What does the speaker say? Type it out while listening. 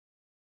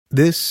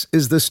This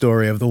is the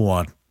story of the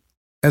one.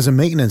 As a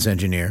maintenance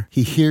engineer,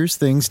 he hears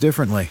things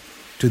differently.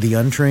 To the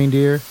untrained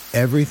ear,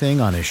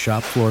 everything on his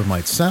shop floor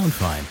might sound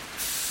fine,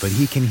 but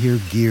he can hear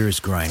gears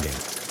grinding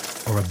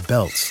or a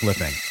belt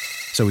slipping.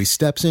 So he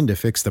steps in to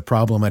fix the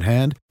problem at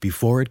hand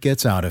before it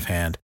gets out of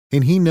hand.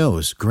 And he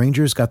knows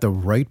Grainger's got the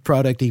right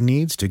product he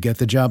needs to get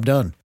the job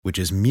done, which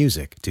is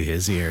music to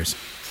his ears.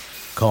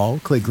 Call,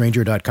 click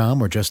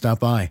Grainger.com, or just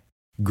stop by.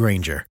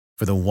 Grainger,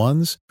 for the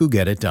ones who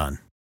get it done.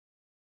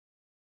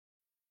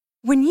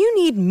 When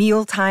you need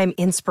mealtime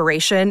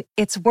inspiration,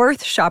 it's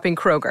worth shopping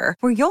Kroger,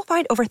 where you'll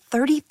find over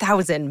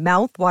 30,000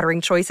 mouth-watering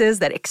choices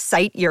that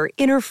excite your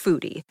inner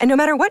foodie. And no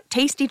matter what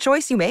tasty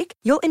choice you make,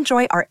 you'll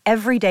enjoy our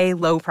everyday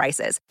low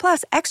prices,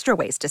 plus extra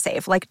ways to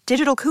save, like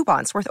digital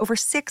coupons worth over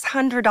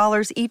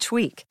 $600 each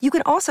week. You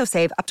can also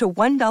save up to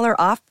 $1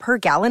 off per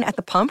gallon at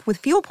the pump with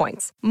fuel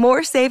points.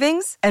 More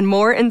savings and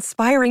more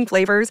inspiring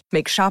flavors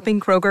make shopping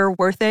Kroger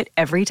worth it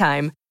every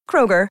time.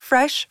 Kroger,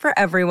 fresh for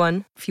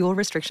everyone. Fuel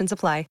restrictions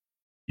apply.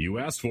 You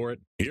asked for it.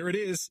 Here it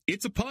is.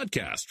 It's a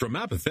podcast from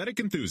Apathetic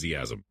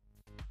Enthusiasm.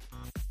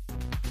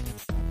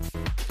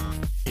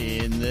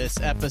 In this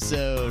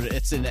episode,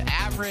 it's an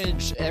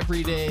average,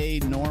 everyday,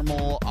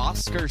 normal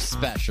Oscar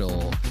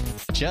special.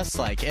 Just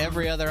like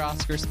every other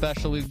Oscar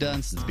special we've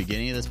done since the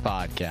beginning of this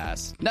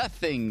podcast.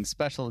 Nothing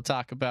special to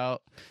talk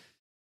about.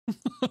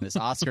 This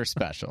Oscar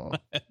special.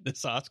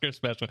 This Oscar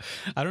special.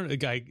 I don't know,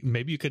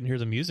 maybe you couldn't hear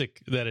the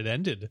music that it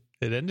ended.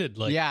 It ended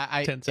like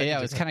 10 seconds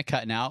it was kind of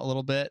cutting out a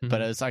little bit,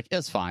 but it was like,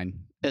 it's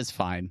fine. It's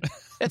fine.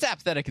 It's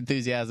Apathetic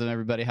Enthusiasm,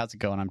 everybody. How's it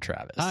going? I'm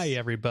Travis. Hi,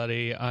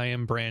 everybody. I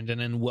am Brandon,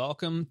 and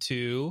welcome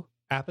to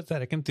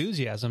Apathetic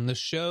Enthusiasm, the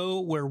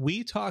show where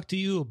we talk to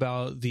you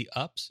about the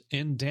ups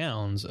and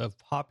downs of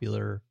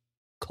popular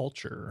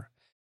culture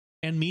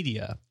and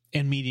media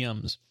and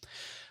mediums.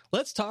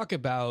 Let's talk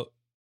about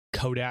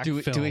Kodak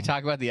film. Do we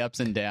talk about the ups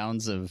and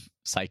downs of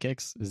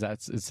psychics? Is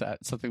that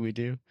something we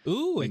do?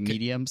 Ooh, like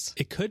mediums.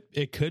 It could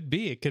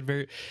be. It could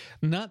very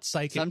not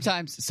psychic.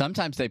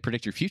 Sometimes they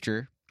predict your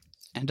future,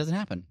 and it doesn't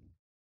happen.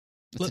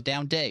 It's a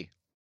down day.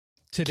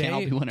 Today, can't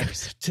all be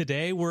winners.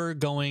 Today we're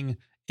going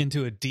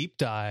into a deep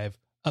dive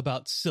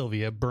about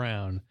Sylvia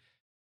Browne.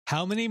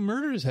 How many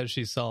murders has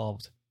she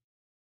solved?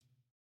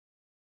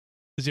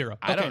 0.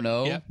 I don't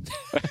know. Yeah.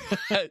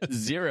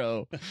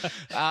 0.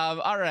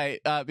 All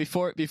right.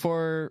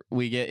 Before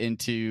we get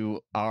into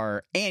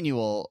our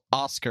annual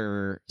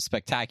Oscar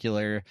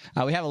spectacular,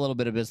 we have a little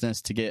bit of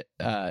business to get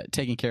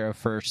taken care of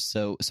first.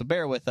 So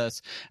bear with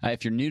us.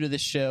 If you're new to this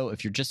show,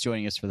 if you're just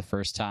joining us for the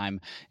first time,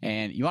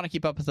 and you want to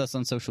keep up with us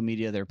on social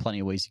media, there are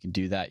plenty of ways you can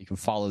do that. You can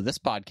follow this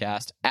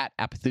podcast at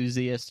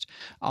Apathusiast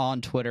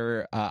on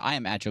Twitter. I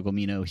am at Joe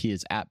Gomino. He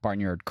is at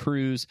Barnyard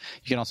Cruise.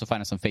 You can also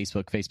find us on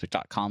Facebook,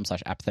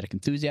 facebook.com/apathetic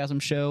enthusiasm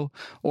show,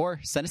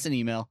 or send us an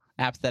email,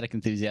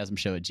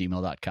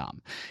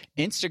 apatheticenthusiasmshow@gmail.com.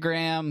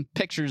 Instagram,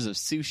 pictures of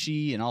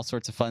sushi and all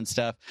sorts of fun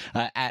stuff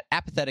at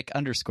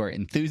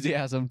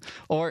apathetic_enthusiasm,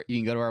 or you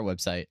can go to our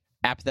website,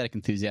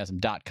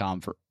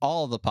 apatheticenthusiasm.com, for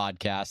all of the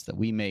podcasts that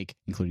we make,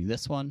 including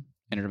this one,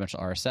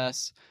 Interdimensional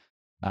RSS,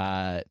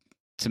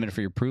 Submitted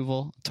for Your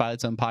Approval, Twilight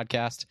Zone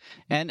podcast,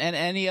 and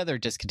any other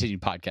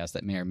discontinued podcast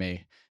that may or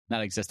may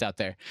not exist out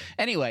there.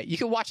 Anyway, you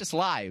can watch us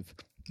live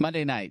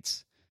Monday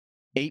nights,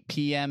 8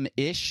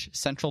 p.m.-ish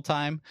Central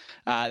Time.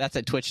 That's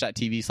at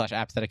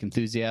twitch.tv/apathetic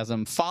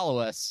enthusiasm. Follow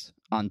us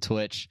on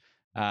Twitch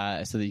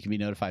so that you can be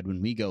notified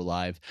when we go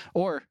live.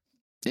 Or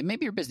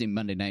maybe you're busy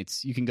Monday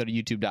nights. You can go to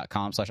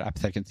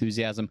youtube.com/apathetic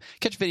enthusiasm.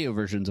 Catch video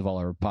versions of all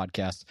our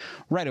podcasts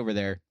right over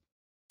there.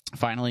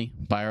 Finally,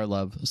 buy our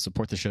love,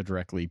 support the show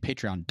directly.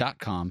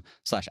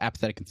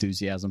 Patreon.com/apathetic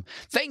enthusiasm.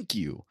 Thank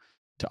you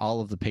to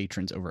all of the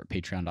patrons over at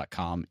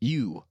patreon.com.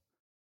 You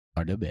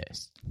are the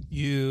best.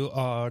 You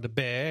are the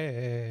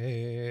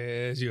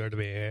best. You are the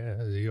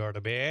best. You are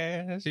the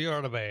best. You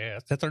are the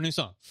best. That's our new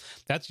song.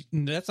 That's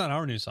not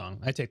our new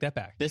song. I take that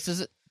back. This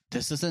isn't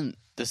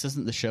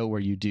the show where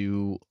you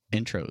do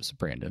intros,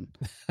 Brandon.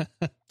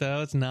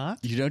 No, it's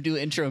not. You don't do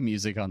intro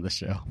music on the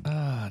show.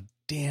 Ah,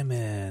 damn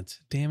it.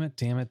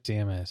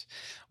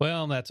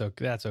 Well, that's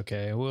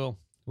okay. We'll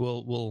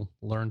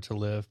learn to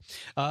live.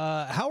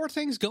 How are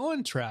things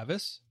going,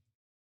 Travis?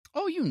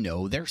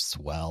 Oh, they're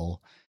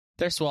swell.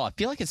 They're swell. I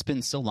feel like it's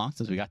been so long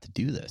since we got to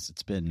do this.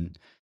 It's been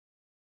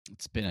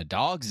a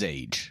dog's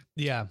age.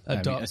 Yeah,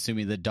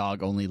 assuming the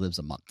dog only lives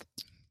a month.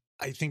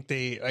 I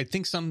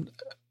think some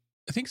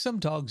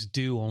dogs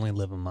do only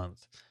live a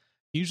month.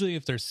 Usually,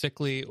 if they're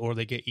sickly or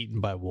they get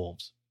eaten by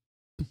wolves.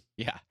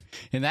 Yeah,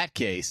 in that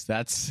case,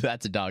 that's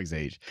a dog's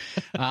age.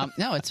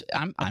 No,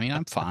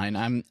 I'm fine.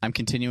 I'm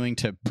continuing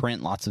to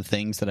print lots of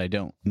things that I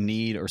don't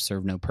need or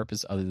serve no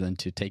purpose other than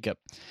to take up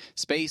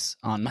space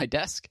on my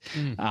desk.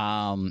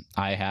 I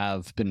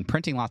have been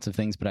printing lots of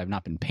things, but I've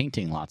not been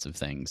painting lots of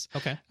things.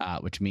 Okay,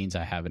 which means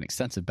I have an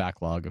extensive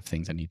backlog of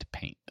things I need to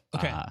paint.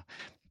 Okay,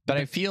 but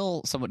I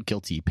feel somewhat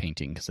guilty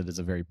painting because it is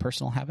a very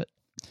personal habit,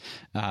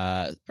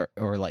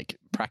 or like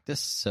practice.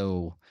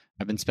 So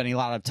I've been spending a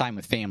lot of time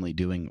with family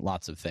doing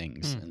lots of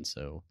things. And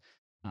so,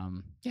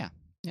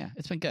 Yeah,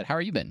 it's been good. How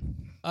are you been?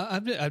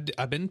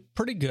 I've been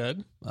pretty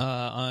good.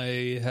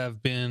 I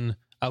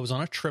was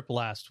on a trip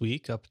last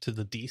week up to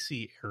the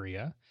DC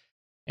area,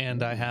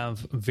 and I have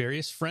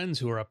various friends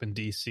who are up in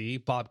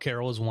DC. Bob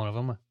Carroll is one of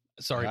them.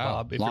 Sorry,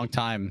 Wow. Bob. Long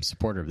time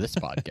supporter of this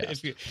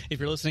podcast. If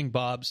you're listening,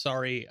 Bob,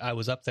 sorry I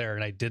was up there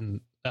and I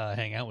didn't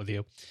hang out with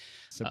you.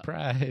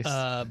 Surprise.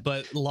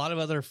 But a lot of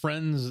other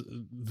friends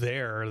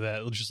there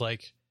that was just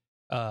like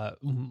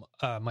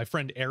my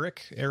friend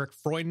Eric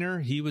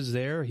Freudner, he was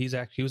there. He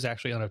was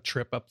actually on a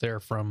trip up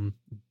there from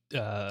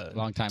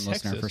long time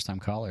listener, first time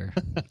caller.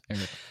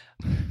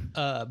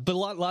 But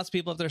lots of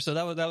people up there, so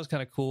that was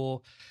kind of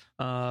cool.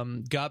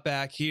 Got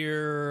back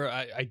here.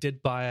 I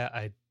did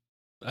buy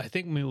I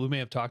think we may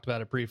have talked about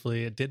it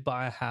briefly. I did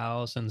buy a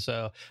house, and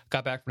so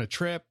got back from the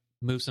trip,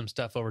 moved some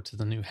stuff over to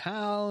the new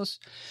house,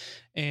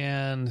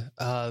 and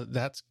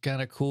that's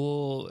kind of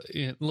cool.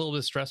 A little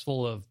bit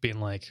stressful of being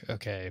like,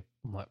 okay,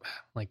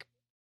 like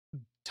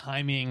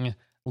timing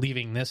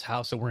leaving this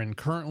house that we're in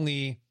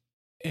currently,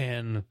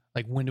 and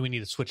like when do we need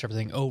to switch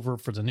everything over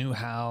for the new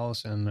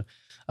house, and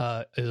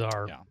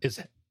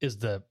is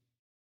the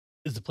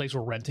place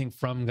we're renting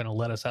from going to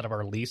let us out of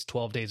our lease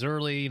 12 days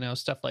early,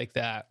 stuff like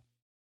that.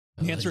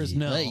 The answer is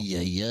no.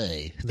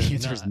 The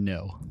answer is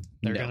no.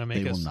 They're going to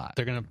make us. Not.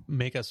 They're going to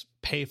make us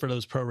pay for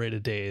those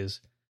prorated days,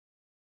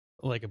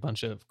 like a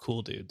bunch of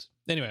cool dudes.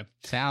 Anyway,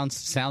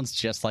 sounds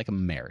just like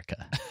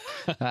America.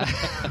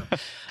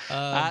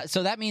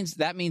 So that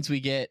means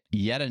we get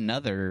yet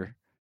another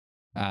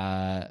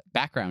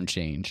background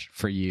change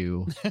for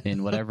you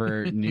in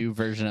whatever new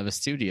version of a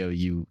studio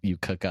you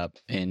cook up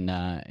in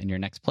your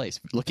next place.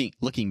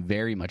 Looking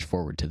very much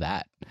forward to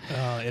that.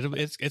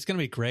 It's going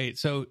to be great.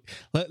 So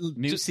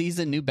new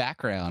season, new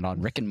background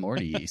on Rick and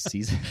Morty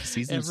season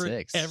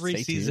 6. Every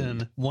Stay season,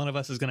 tuned. one of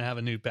us is going to have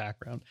a new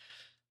background.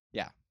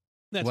 Yeah.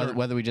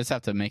 Whether we just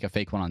have to make a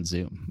fake one on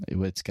Zoom,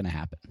 it's going to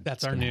happen.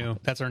 That's our new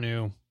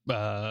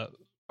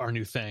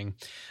thing.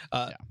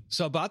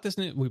 So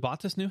we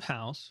bought this new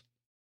house.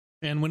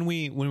 And when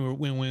we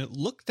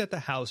looked at the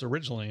house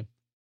originally,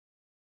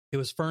 it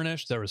was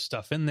furnished. There was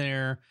stuff in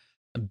there,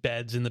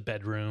 beds in the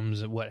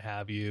bedrooms, what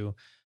have you,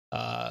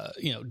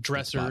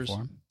 dressers,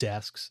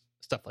 desks,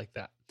 stuff like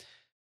that.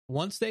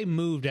 Once they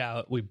moved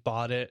out, we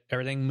bought it.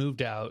 Everything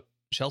moved out.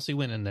 Chelsea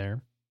went in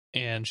there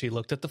and she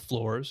looked at the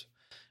floors,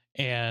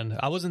 and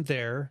I wasn't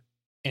there.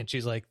 And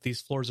she's like,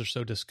 "These floors are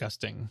so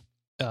disgusting.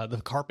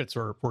 The carpets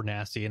were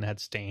nasty and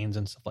had stains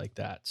and stuff like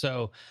that."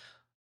 So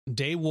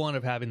day one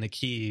of having the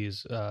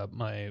keys,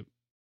 my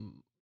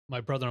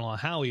brother-in-law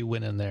Howie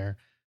went in there,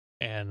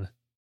 and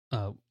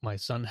my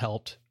son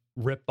helped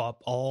rip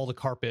up all the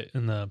carpet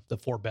in the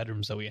 4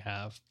 bedrooms that we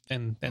have,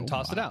 and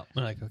toss it out.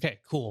 I'm like, okay,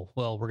 cool.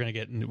 Well, we're gonna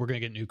get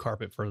new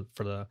carpet for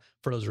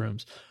those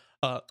rooms,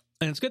 and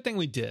it's a good thing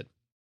we did.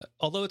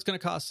 Although it's going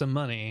to cost some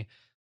money,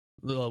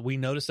 we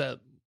noticed that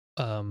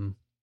the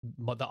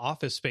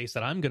office space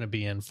that I'm going to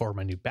be in for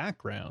my new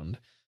background,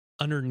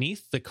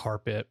 underneath the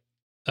carpet,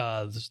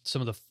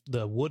 some of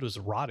the wood was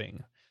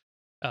rotting.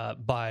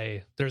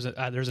 There's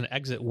an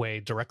exit way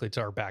directly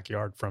to our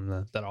backyard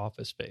from that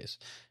office space,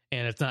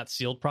 and it's not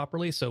sealed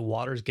properly, so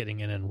water's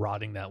getting in and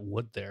rotting that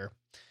wood there.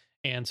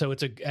 And so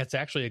it's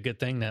actually a good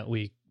thing that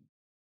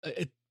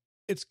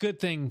it's a good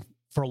thing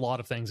for a lot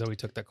of things that we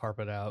took the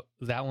carpet out.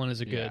 That one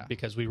is good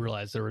because we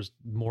realized there was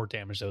more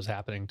damage that was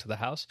happening to the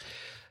house.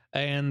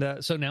 And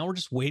so now we're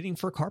just waiting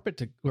for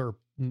or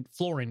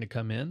flooring to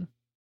come in,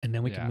 and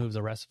then we can move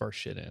the rest of our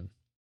shit in.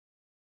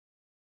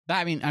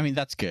 I mean,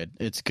 that's good.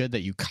 It's good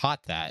that you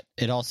caught that.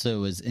 It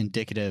also is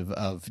indicative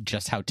of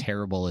just how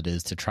terrible it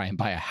is to try and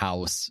buy a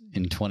house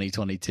in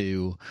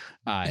 2022,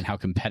 and how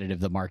competitive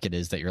the market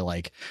is, that you're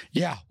like,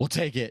 yeah, we'll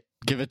take it.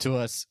 Give it to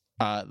us.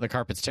 The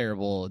carpet's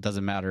terrible. It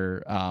doesn't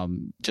matter.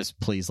 Just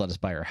please let us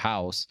buy our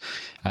house.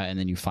 And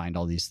then you find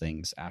all these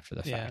things after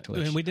the fact.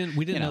 Which, we didn't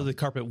know the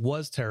carpet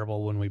was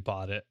terrible when we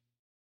bought it.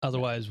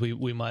 Otherwise,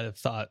 we might have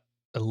thought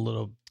a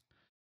little.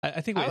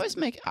 I think I always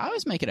make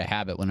it a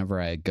habit whenever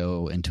I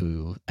go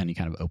into any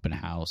kind of open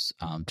house,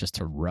 just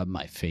to rub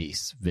my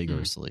face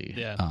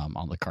vigorously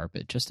on the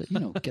carpet, just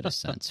to get a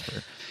sense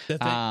for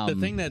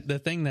the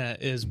thing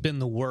that has been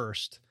the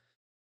worst.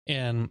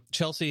 And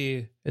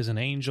Chelsea is an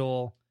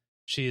angel.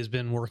 She has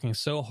been working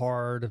so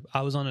hard.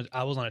 I was on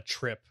a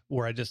trip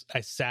where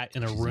I sat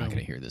in a room. She's not going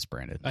to hear this,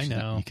 Brandon. I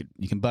know.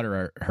 You can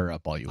butter her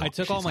up all you want. I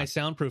took all my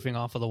soundproofing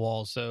off of the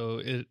walls,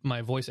 so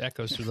my voice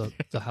echoes through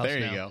the house. There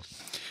you go.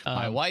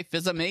 My wife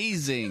is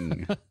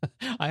amazing.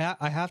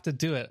 I have to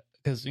do it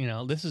because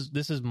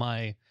this is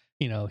my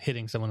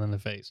hitting someone in the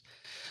face.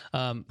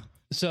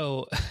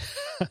 So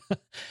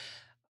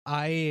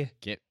I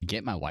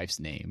get my wife's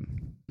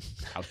name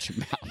out your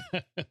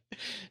mouth.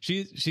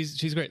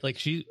 She's great. Like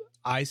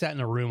I sat in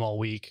a room all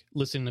week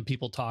listening to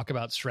people talk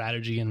about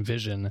strategy and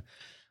vision,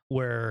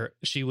 where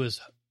she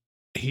was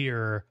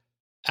here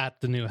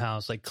at the new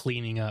house, like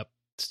cleaning up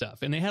stuff.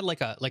 And they had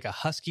like a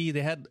husky.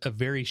 They had a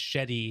very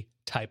sheddy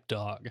type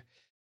dog,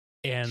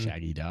 and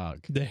shaggy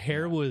dog. The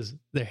hair was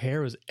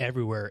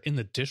everywhere in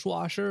the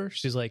dishwasher.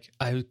 She's like,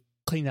 I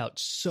cleaned out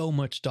so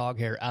much dog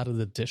hair out of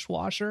the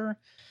dishwasher.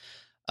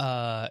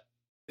 The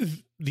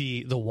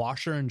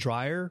washer and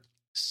dryer,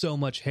 so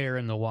much hair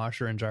in the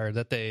washer and dryer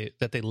that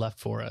they left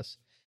for us.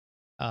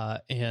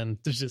 And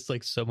there's just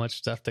like so much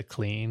stuff to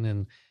clean,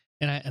 and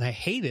I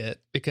hate it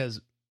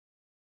because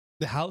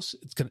the house,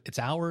 it's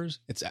ours.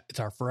 It's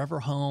our forever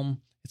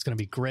home. It's going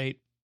to be great,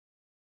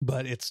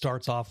 but it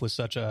starts off with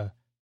such a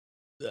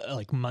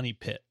like money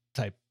pit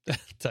type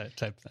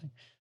thing.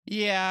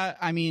 Yeah,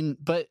 I mean,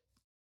 but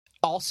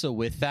also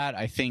with that,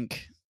 I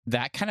think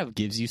that kind of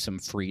gives you some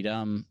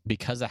freedom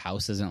because the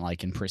house isn't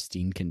like in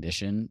pristine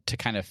condition to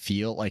kind of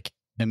feel like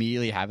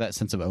immediately have that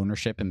sense of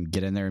ownership and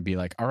get in there and be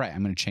like, all right,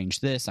 I'm going to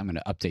change this. I'm going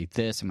to update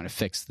this. I'm going to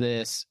fix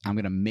this. I'm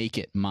going to make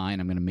it mine.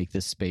 I'm going to make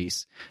this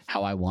space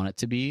how I want it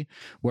to be.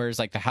 Whereas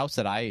like the house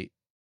that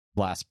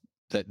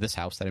this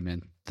house that I'm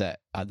in that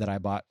I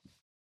bought,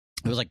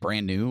 it was like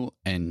brand new,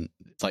 and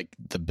like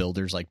the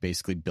builders like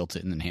basically built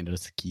it and then handed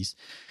us the keys.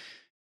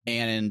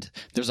 And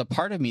there's a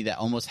part of me that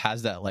almost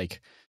has that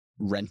like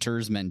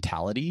renter's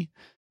mentality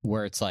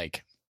where it's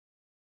like,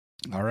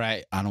 all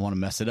right, I don't want to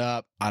mess it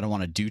up. I don't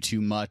want to do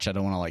too much. I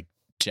don't want to like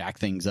jack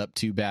things up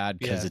too bad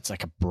because it's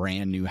like a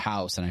brand new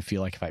house. And I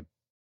feel like if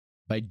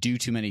I do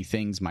too many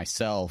things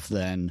myself,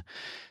 then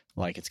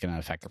like it's going to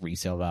affect the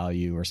resale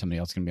value, or somebody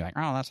else is going to be like,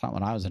 oh, that's not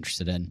what I was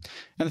interested in.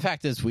 And the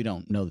fact is, we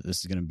don't know that this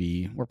is going to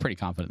be, we're pretty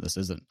confident this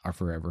isn't our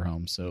forever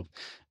home. So,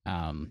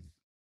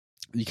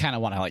 you kind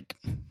of want to like,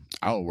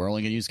 oh, we're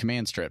only going to use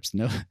command strips.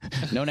 No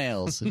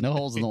nails, no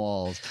holes in the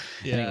walls.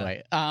 Yeah.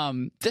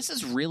 Anyway, this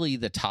is really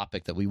the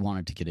topic that we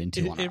wanted to get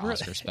into on our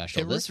Oscar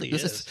special. This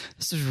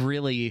is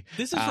really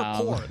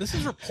rapport. This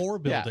is rapport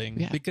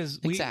building because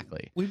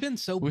we've been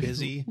so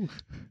busy.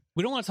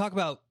 We don't want to talk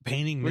about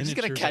painting. We're just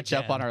going to catch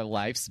up on our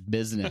life's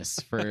business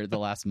for the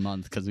last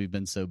month because we've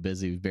been so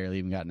busy. We've barely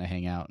even gotten to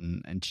hang out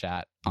and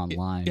chat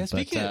online. Yeah,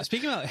 speaking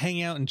about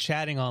hanging out and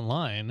chatting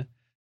online,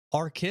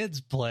 our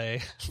kids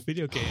play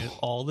video games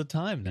all the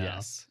time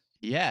now.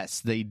 Yes,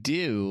 they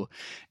do.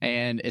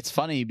 And it's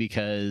funny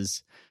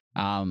because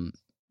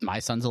my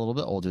son's a little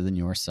bit older than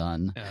your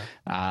son.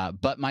 Yeah.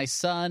 But my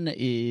son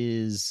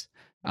is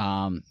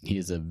he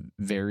is a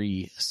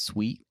very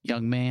sweet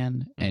young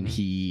man, and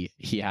he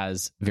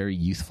has very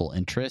youthful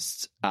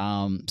interests.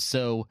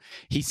 So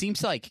he seems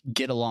to like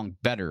get along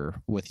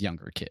better with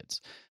younger kids.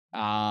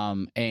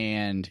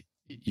 And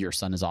your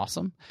son is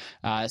awesome.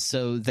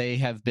 So they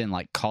have been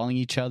like calling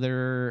each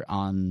other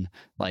on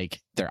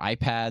like their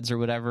iPads or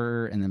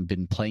whatever, and then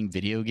been playing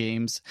video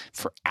games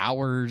for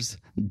hours,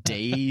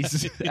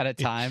 days at a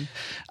time.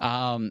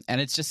 And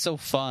it's just so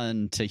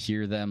fun to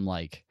hear them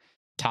like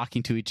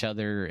talking to each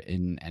other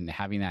and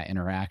having that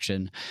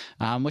interaction,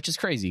 which is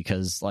crazy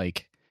because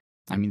like,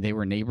 I mean, they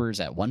were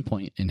neighbors at one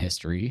point in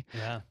history,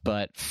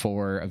 but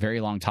for a very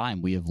long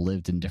time, we have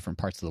lived in different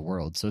parts of the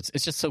world. So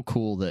it's just so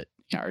cool that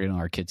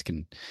our kids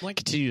can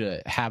continue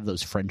to have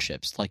those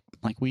friendships like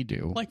we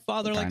do, like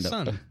father, like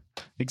son.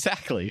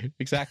 Exactly.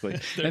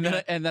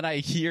 and then I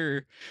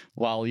hear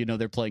while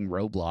they're playing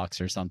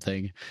Roblox or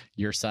something,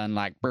 your son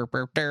like burp,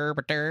 burp, derp,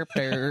 derp,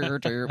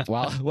 derp,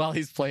 derp, while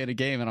he's playing a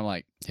game, and I'm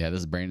like, yeah,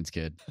 this is Brandon's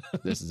kid.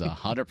 This is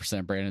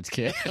 100% Brandon's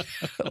kid.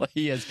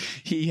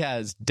 he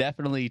has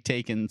definitely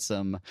taken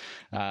some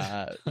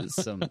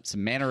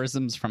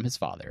mannerisms from his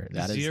father.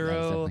 That is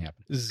definitely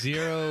happened.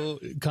 Zero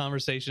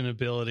conversation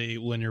ability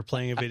when you're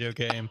playing a video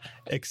game,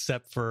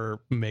 except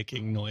for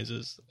making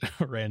noises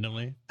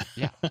randomly.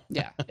 Yeah.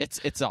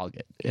 It's all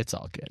good. It's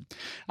all good.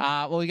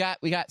 Well, we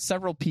got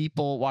several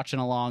people watching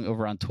along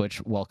over on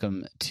Twitch.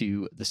 Welcome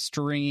to the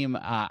stream.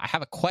 I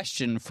have a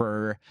question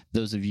for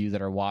those of you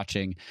that are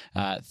watching.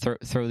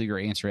 Throw your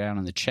answer out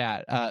in the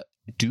chat.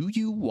 Do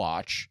you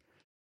watch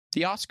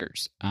the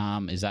Oscars?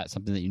 Is that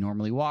something that you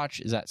normally watch?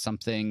 Is that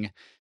something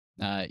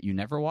you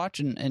never watch?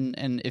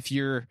 And if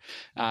you're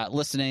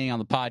listening on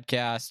the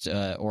podcast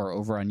or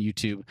over on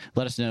YouTube,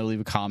 let us know. Leave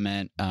a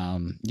comment.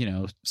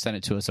 Send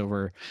it to us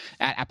over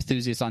at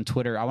Appenthusiast on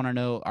Twitter. I want to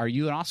know: are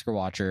you an Oscar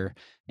watcher?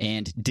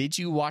 And did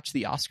you watch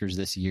the Oscars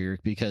this year?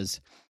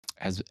 Because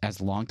as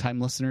longtime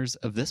listeners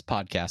of this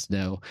podcast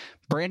know,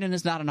 Brandon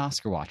is not an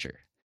Oscar watcher.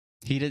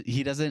 He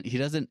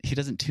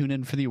doesn't tune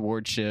in for the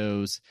award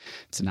shows.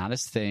 It's not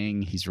his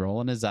thing. He's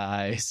rolling his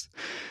eyes.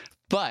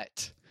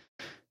 But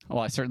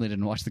I certainly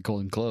didn't watch the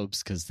Golden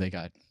Globes because they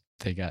got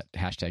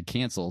hashtag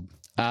canceled.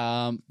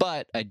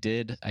 But I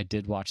did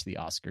watch the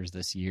Oscars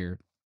this year,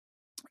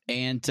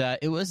 and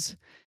it was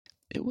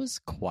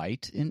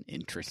quite an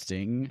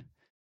interesting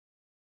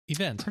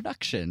event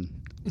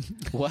production.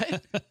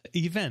 What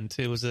event?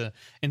 It was an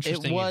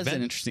interesting. It was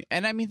an interesting,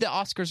 and I mean the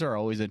Oscars are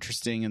always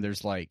interesting, and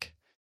there's like,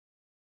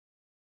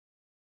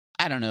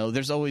 I don't know,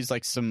 there's always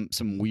like some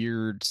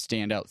weird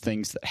standout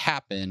things that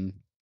happen,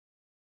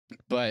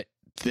 but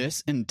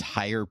this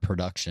entire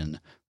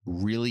production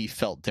really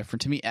felt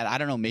different to me. And I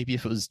don't know, maybe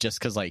if it was just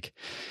because like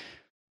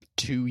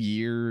 2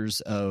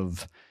 years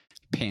of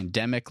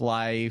pandemic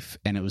life,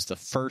 and it was the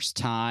first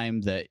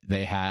time that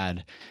they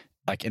had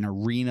like an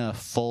arena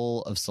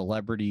full of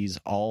celebrities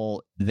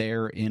all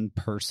there in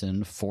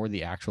person for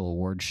the actual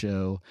award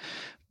show.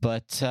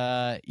 But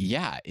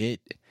yeah,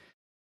 it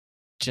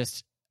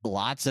just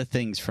lots of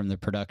things from the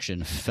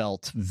production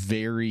felt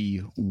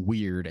very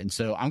weird, and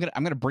so I'm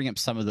gonna bring up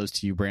some of those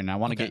to you, Brandon. I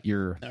want to get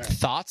your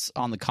thoughts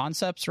on the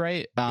concepts,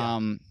 right?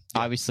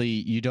 Obviously,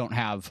 you don't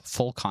have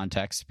full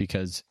context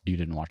because you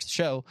didn't watch the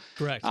show,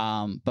 correct?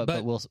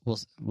 But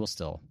we'll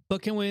still.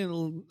 But can we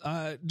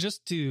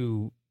just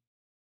to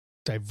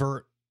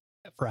divert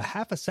for a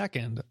half a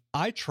second?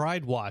 I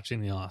tried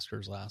watching the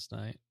Oscars last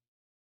night.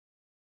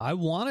 I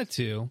wanted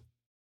to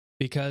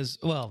because,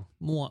 well,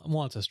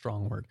 want's a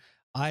strong word.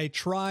 I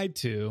tried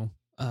to,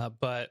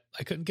 but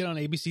I couldn't get on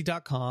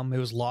ABC.com. It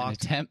was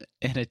locked. An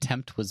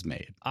attempt was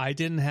made. I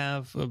didn't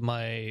have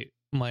my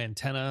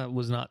antenna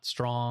was not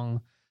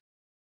strong.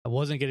 I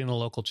wasn't getting the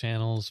local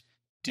channels.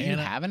 Do you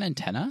have an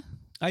antenna?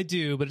 I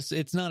do, but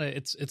it's not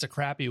it's a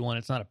crappy one.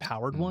 It's not a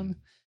powered one.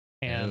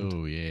 And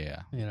oh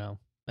yeah, you know,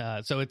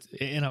 so it's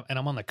and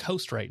I'm on the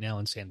coast right now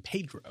in San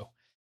Pedro.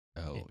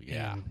 Oh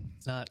yeah,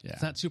 it's not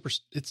super.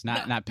 It's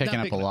not picking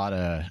up a lot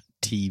of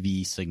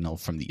TV signal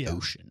from the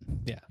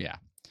ocean. Yeah,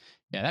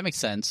 that makes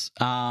sense.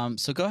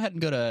 So go ahead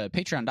and go to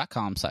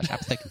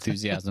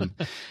patreon.com/apatheticenthusiasm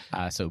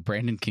so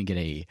Brandon can get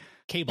a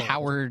cable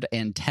powered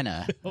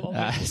antenna. We'll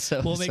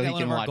make that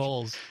one of our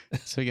goals.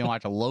 So we can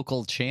watch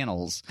local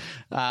channels.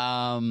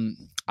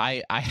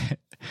 I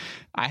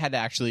had to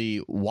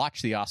actually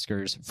watch the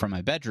Oscars from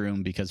my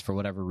bedroom because for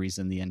whatever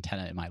reason the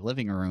antenna in my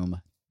living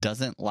room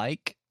doesn't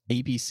like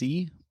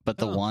ABC, but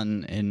the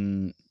one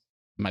in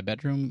my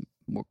bedroom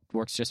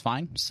works just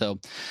fine. So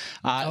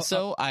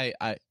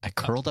I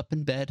curled up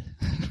in bed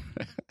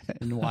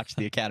and watched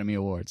the Academy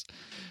Awards.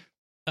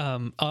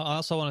 I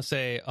also want to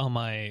say on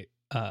my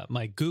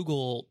my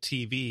Google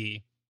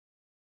TV,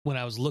 when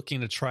I was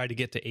looking to try to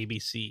get to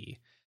ABC,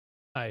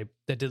 that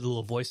did the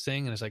little voice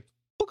thing, and it's like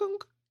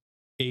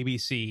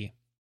ABC,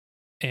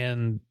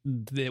 and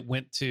it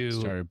went to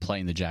started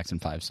playing the Jackson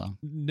 5 song.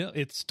 No,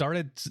 it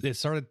started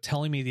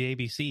telling me the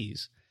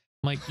ABCs.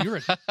 I'm like, you're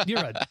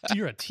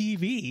a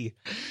TV.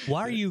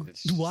 Why are you?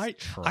 Why?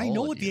 I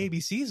know what the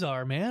ABCs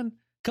are, man.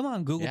 Come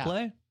on, Google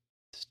Play.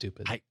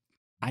 Stupid.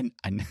 I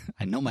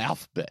know my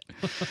alphabet.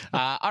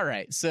 All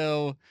right,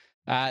 so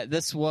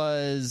this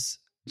was,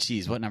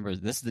 geez, what number is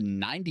this? Is the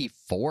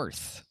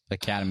 94th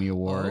Academy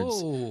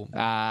Awards.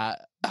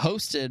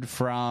 Hosted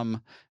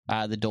from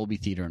the Dolby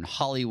Theater in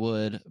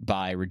Hollywood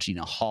by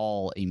Regina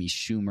Hall, Amy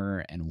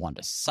Schumer, and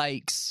Wanda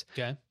Sykes.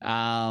 Okay.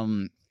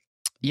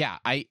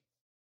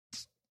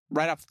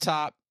 Right off the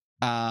top,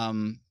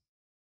 I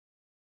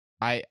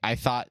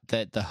thought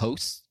that the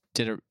hosts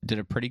did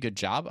a pretty good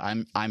job.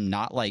 I'm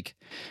not like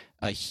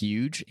a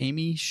huge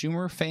Amy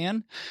Schumer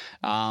fan,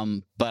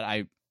 but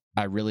I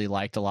really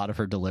liked a lot of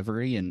her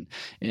delivery, and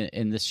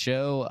in this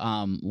show,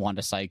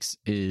 Wanda Sykes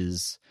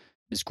is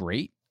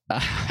great.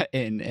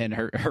 And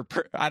her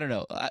I don't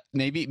know,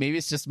 maybe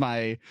it's just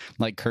my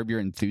like Curb Your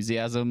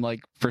Enthusiasm like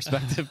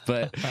perspective,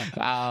 but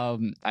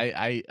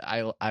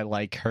I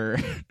like her.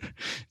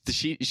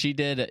 she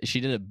did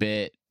a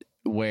bit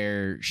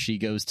where she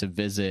goes to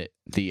visit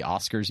the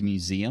Oscars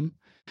museum,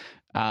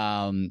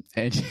 and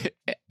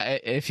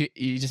if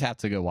you just have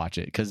to go watch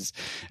it because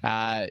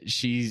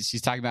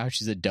she's talking about how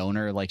she's a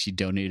donor, like she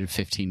donated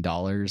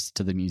 $15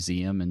 to the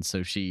museum, and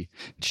so she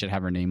should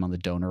have her name on the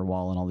donor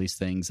wall and all these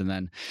things, and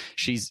then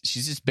she's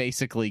just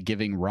basically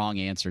giving wrong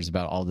answers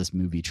about all this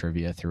movie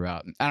trivia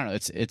throughout. I don't know,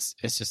 it's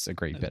just a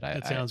great bit.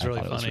 It sounds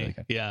really funny.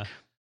 Really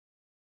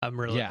I'm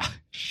really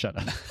shut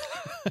up.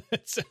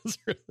 It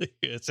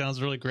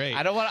sounds really great.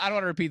 I don't want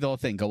to repeat the whole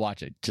thing. Go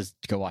watch it. Just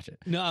go watch it.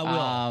 No, I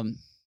will.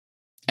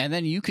 And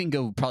then you can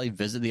go probably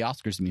visit the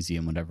Oscars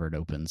museum whenever it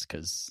opens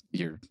because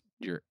you're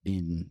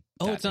in.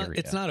 It's not. Area.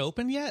 It's not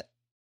open yet.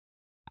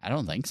 I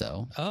don't think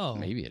so. Oh,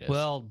 maybe it is.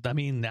 Well, I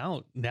mean,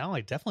 now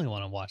I definitely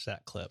want to watch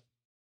that clip,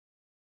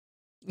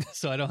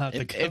 so I don't have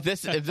to. If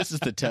this is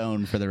the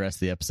tone for the rest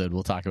of the episode,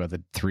 we'll talk about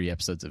the 3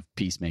 episodes of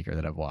Peacemaker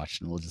that I've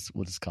watched, and we'll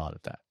just call it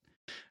at that.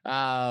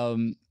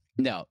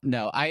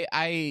 No,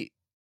 I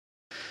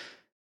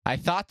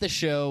thought the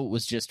show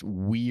was just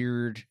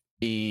weird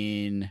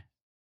in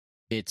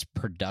its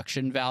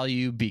production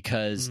value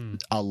because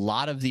a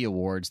lot of the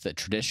awards that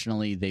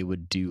traditionally they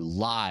would do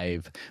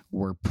live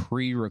were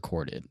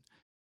pre-recorded.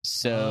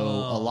 So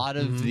a lot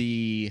of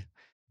the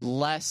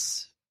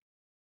less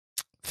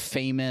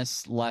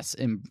famous,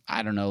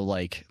 I don't know,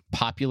 like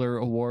popular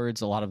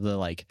awards, a lot of the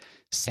like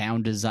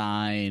sound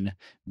design,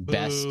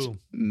 best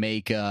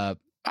makeup,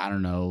 I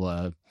don't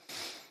know,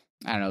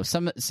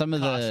 some of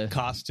the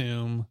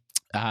costume,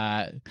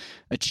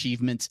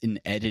 achievements in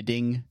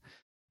editing.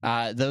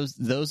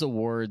 Those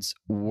awards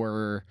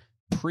were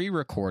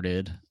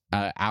pre-recorded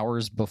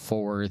hours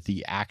before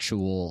the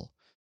actual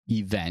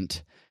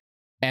event,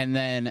 and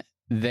then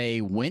they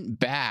went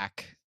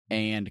back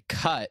and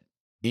cut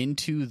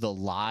into the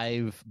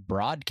live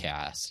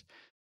broadcast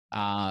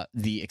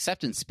the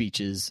acceptance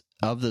speeches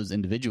of those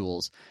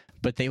individuals,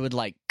 but they would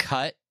like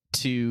cut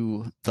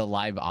to the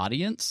live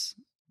audience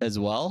as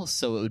well.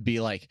 So it would be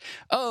like,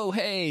 oh,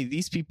 hey,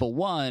 these people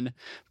won,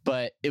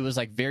 but it was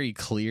like very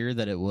clear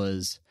that it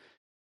was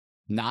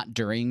not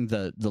during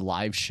the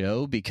live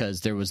show,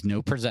 because there was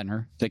no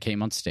presenter that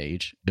came on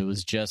stage. It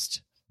was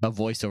just a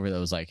voiceover that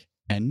was like,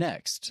 and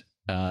next,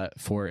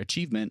 for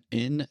achievement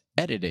in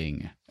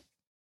editing,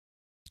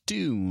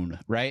 Dune,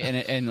 right?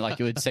 And like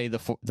it would say the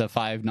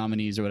 5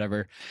 nominees or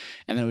whatever,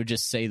 and then it would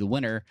just say the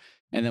winner,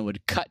 and then it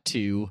would cut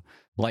to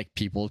like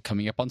people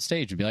coming up on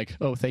stage and be like,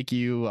 oh, thank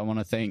you, I want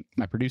to thank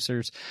my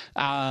producers.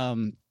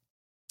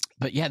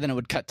 But yeah, then it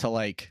would cut to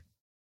like,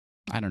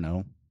 I don't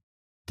know,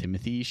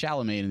 Timothy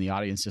Chalamet in the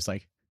audience, just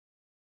like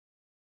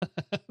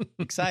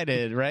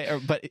excited,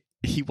 right? But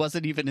he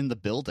wasn't even in the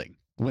building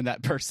when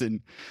that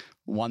person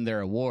won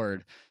their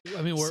award.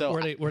 I mean,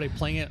 were they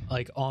playing it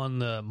like on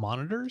the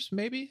monitors?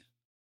 Maybe.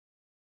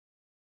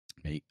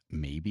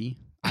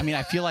 I mean,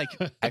 I feel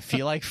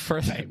like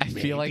for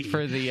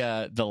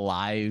the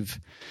live,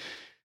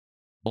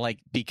 like,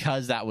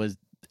 because that was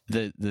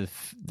the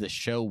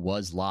show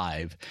was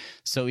live,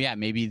 so yeah,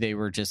 maybe they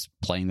were just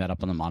playing that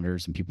up on the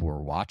monitors and people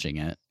were watching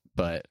it.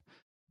 But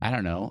I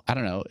don't know.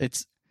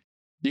 It's,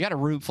 you got a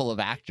room full of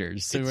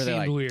actors, so it where they're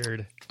like,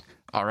 weird.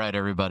 All right,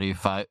 everybody,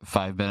 five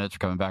minutes. We're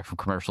coming back from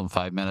commercial in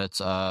 5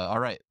 minutes. All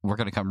right, we're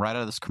going to come right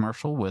out of this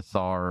commercial with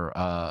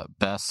our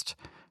best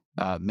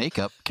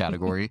makeup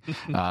category.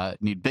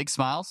 Need big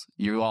smiles.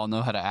 You all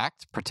know how to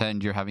act.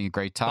 Pretend you're having a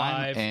great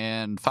time. 5,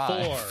 and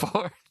 5,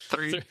 4,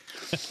 3.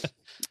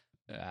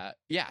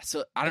 Yeah,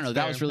 so I don't know.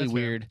 That was really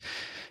weird,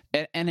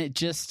 and it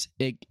just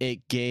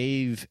it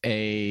gave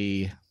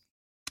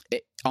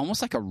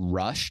almost like a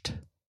rushed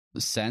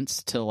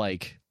sense to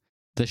like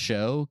the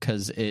show,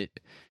 because it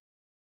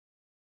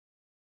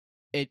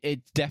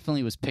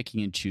definitely was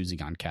picking and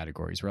choosing on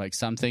categories where like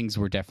some things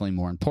were definitely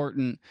more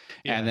important,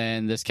 and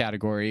then this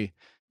category,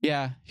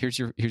 here's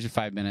your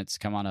 5 minutes,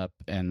 come on up,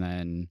 and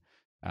then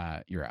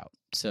you're out.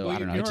 So I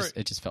don't know,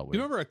 it just felt weird.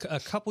 You remember a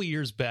couple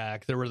years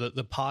back there were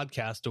the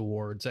podcast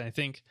awards, and I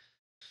think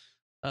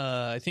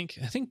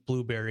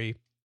Blueberry,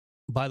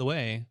 by the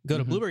way, go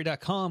to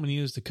blueberry.com and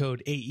use the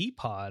code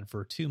AEPOD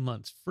for 2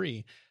 months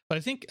free. But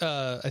I think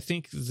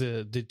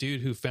the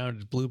dude who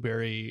founded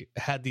Blueberry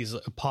had these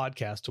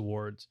podcast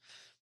awards.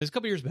 It was a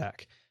couple years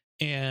back,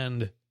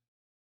 and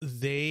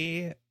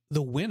the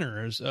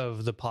winners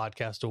of the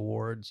podcast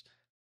awards,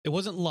 it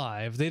wasn't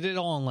live. They did it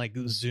all on like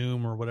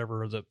Zoom or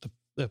whatever the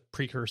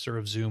precursor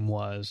of Zoom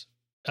was,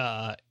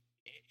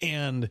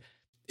 and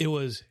it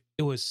was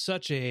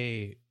such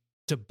a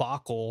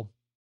debacle.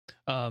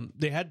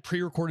 They had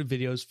pre-recorded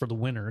videos for the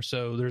winner,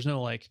 so there's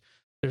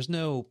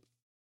no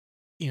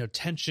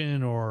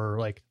tension or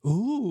like,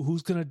 ooh,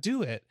 who's gonna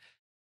do it,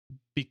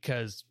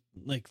 because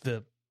like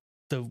the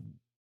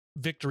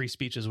victory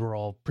speeches were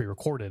all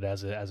pre-recorded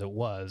as it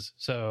was.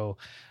 So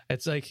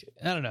it's like,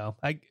 I don't know,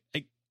 I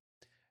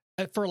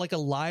for like a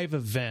live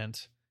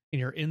event and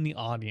you're in the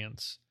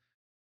audience,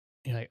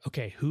 you're like,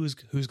 okay, who's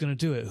gonna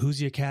do it? Who's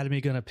the Academy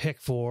gonna pick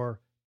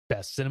for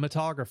best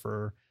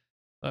cinematographer?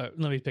 Let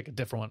me pick a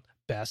different one.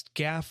 Best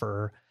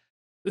gaffer.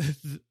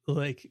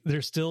 Like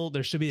there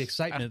should be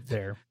excitement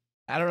there.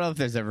 I don't know if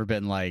there's ever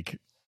been like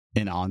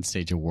an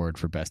onstage award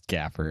for best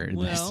gaffer.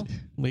 Well,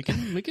 we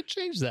could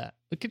change that.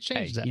 We could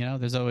change that. You know,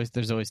 there's always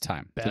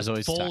time. Best there's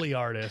always Foley time.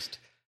 artist.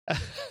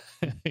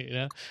 You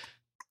know.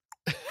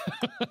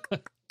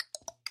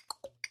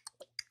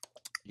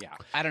 Yeah,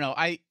 I don't know.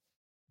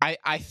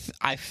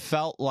 I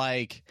felt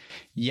like,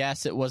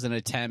 yes, it was an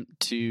attempt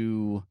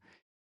to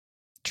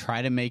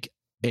try to make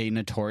a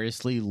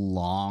notoriously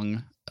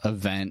long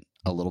event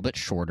a little bit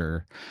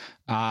shorter,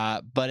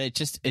 but it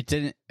just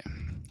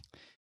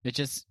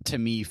to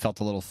me felt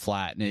a little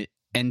flat,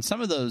 and some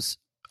of those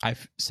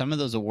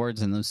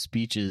awards and those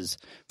speeches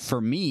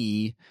for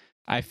me,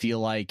 I feel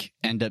like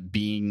end up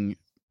being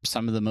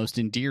some of the most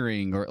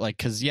endearing, or like,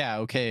 because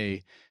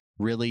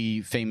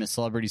really famous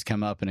celebrities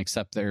come up and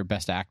accept their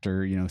best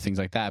actor, things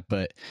like that.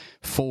 But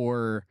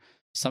for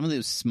some of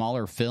those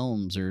smaller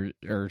films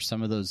or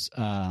some of those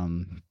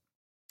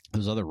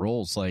other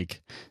roles,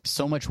 like,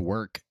 so much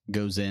work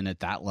goes in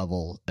at that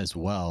level as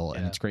well.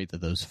 And it's great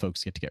that those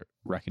folks get to get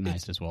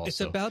recognized as well.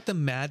 It's about the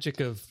magic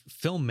of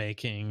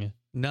filmmaking,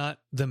 not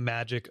the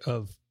magic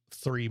of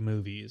 3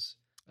 movies.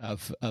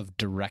 Of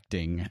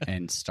directing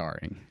and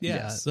starring.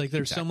 Yes, like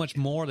there's so much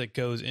more that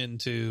goes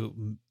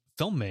into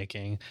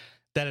filmmaking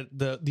that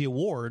the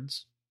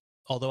awards,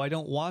 although I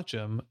don't watch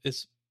them,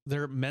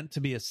 they're meant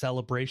to be a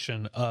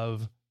celebration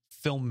of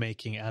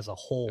filmmaking as a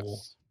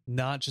whole,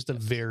 not just a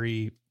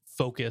very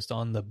focused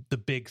on the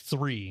big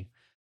 3: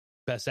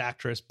 best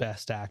actress,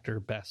 best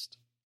actor,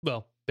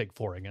 big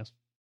 4, I guess,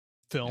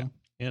 film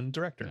and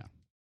director. Yeah.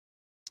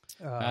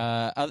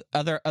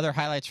 Other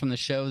highlights from the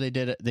show, they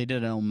did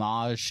an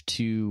homage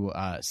to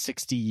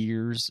 60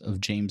 years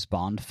of James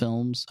Bond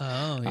films.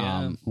 Oh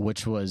yeah,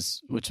 which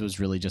was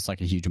really just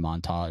like a huge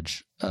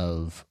montage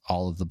of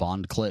all of the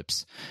Bond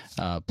clips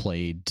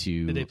played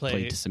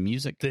to some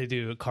music. Did they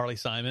do Carly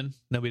Simon?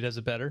 Nobody does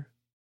it better.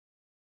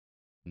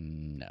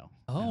 No.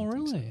 Oh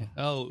really? So.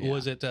 Oh, yeah.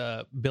 Was it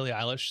Billie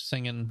Eilish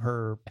singing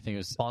her? I think it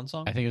was Bond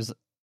song. I think it was.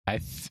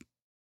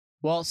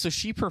 Well, so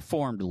she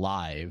performed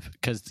live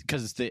because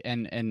the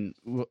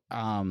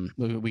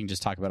we can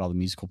just talk about all the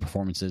musical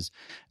performances.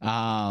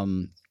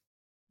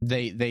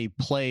 They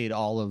played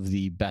all of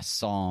the best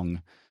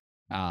song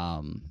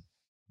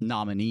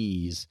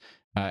nominees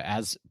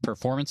as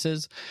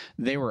performances.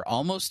 They were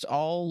almost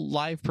all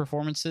live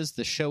performances.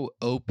 The show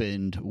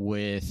opened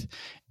with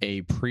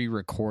a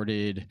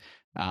pre-recorded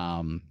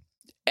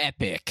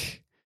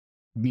epic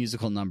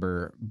musical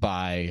number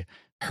by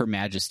Her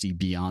Majesty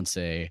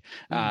Beyonce,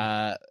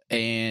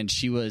 and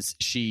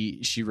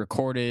she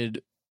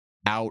recorded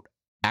out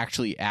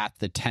actually at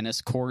the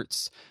tennis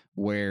courts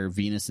where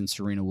Venus and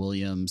Serena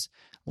Williams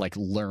like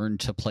learned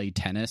to play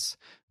tennis,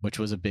 which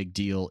was a big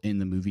deal in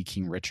the movie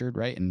King Richard,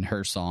 right? And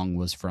her song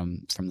was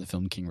from the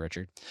film King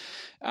Richard.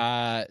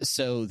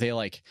 So they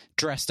like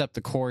dressed up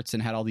the courts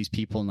and had all these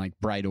people in like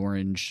bright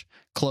orange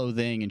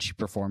clothing, and she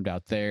performed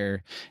out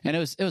there, and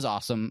it was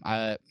awesome.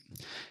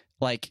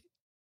 Like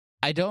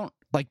I don't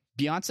like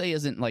Beyonce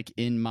isn't like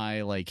in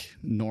my like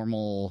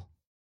normal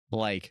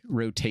like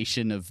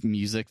rotation of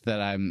music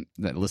that I'm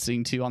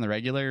listening to on the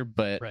regular,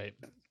 but Right.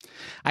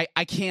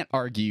 I can't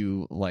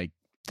argue like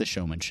the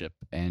showmanship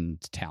and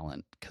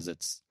talent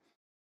because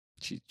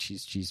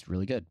she's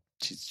really good.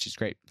 She's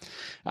great.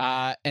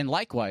 And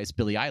likewise,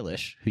 Billie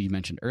Eilish, who you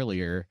mentioned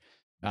earlier,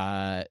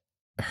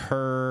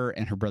 her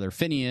and her brother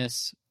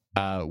Phineas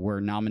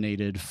were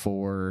nominated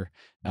for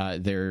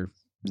their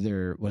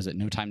was it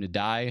No Time to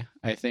Die,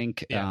 I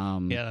think. Yeah,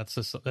 that's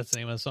the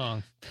name of the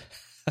song.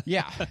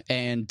 Yeah,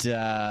 and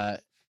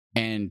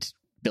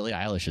Billie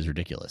Eilish is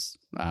ridiculous.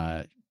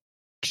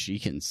 She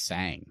can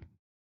sing.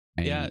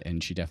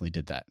 And she definitely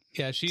did that.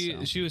 Yeah,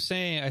 she was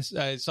saying,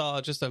 I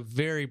saw just a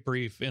very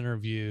brief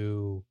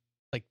interview,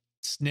 like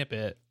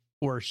snippet,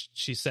 where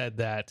she said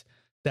that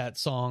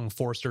song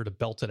forced her to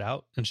belt it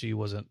out, and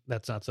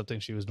that's not something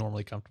she was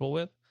normally comfortable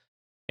with.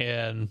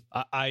 And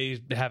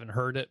I haven't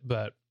heard it,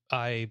 but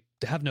I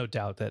have no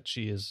doubt that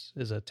she is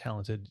a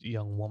talented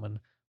young woman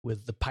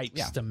with the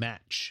pipes to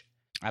match.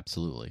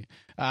 Absolutely.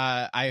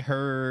 I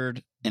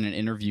heard in an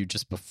interview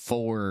just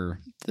before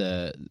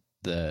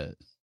the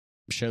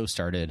show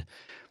started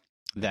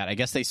that I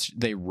guess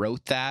they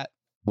wrote that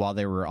while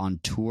they were on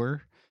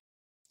tour,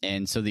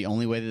 and so the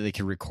only way that they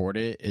could record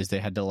it is they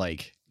had to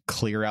like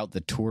clear out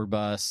the tour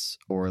bus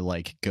or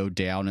like go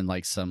down in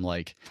like some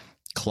like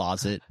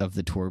closet of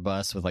the tour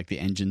bus with like the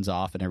engines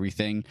off and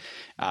everything,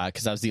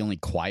 because that was the only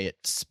quiet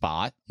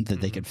spot that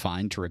they could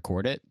find to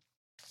record it,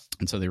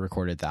 and so they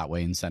recorded it that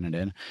way and sent it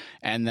in,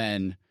 and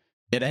then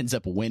it ends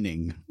up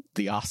winning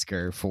the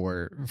Oscar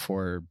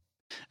for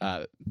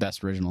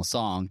best original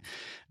song.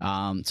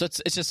 So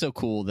it's just so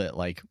cool that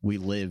like we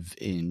live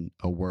in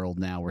a world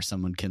now where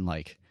someone can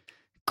like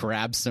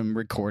grab some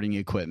recording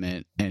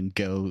equipment and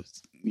go,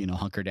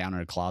 hunker down in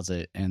a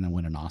closet and then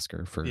win an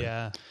Oscar for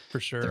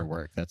sure their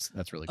work. That's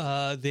really cool.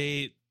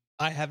 I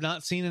have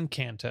not seen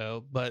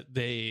Encanto, but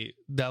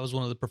that was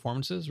one of the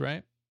performances,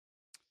 right?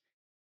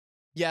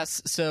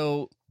 Yes.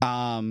 So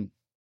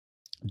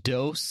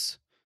Dos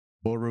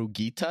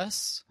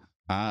Oruguitas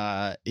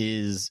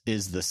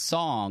is the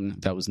song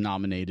that was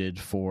nominated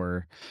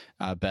for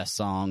best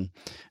song,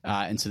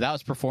 and so that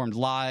was performed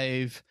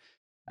live.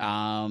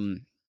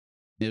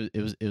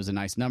 It was a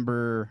nice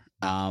number,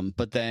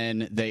 but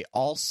then they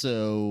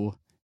also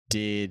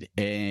did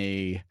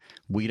a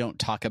We Don't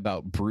Talk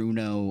About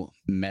Bruno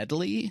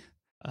medley,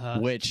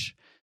 which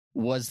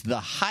was the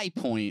high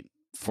point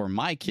for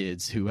my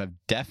kids, who have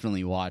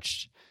definitely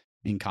watched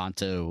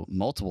Encanto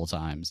multiple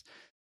times,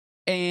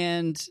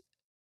 and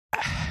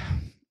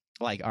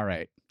like, all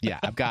right, yeah,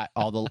 I've got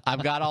all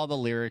the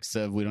lyrics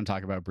of We Don't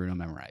Talk About Bruno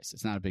memorized.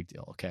 It's not a big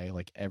deal, okay?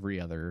 Like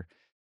every other,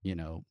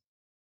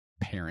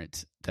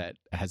 parent that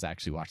has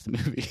actually watched the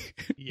movie,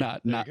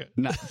 not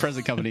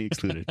present company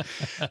excluded.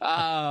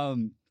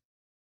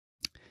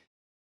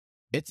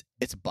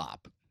 It's a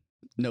bop,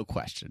 no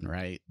question,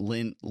 right?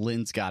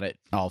 Lynn's got it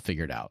all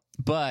figured out,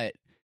 but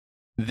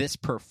this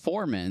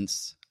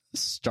performance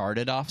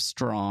started off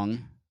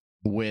strong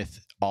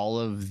with all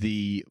of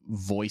the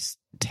voice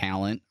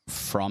talent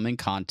from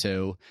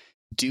Encanto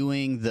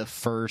doing the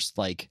first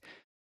like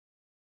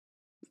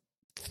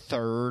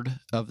third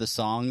of the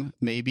song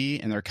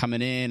maybe, and they're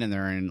coming in and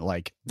they're in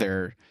like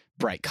their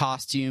bright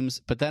costumes,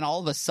 but then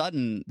all of a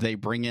sudden they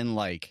bring in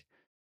like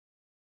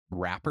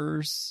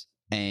rappers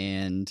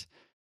and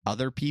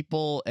other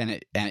people, and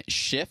it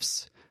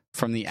shifts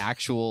from the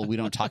actual We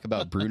Don't Talk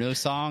About Bruno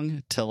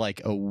song to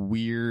like a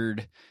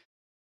weird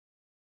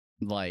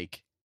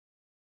like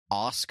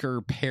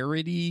Oscar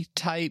parody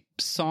type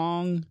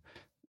song,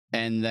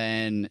 and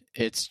then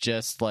it's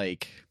just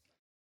like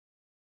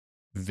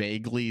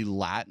vaguely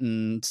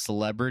Latin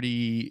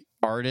celebrity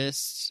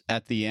artists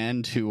at the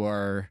end who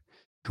are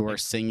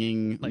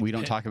singing like We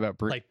Don't Talk About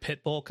Bruno. Like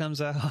Pitbull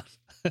comes out.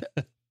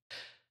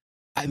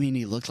 I mean,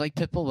 he looked like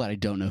Pitbull, but I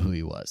don't know who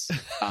he was.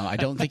 I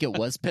don't think it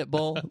was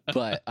Pitbull,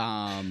 but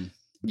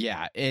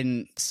yeah.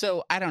 And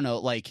so I don't know,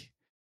 like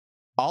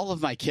all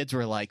of my kids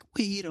were like,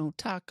 we don't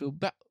talk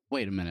about,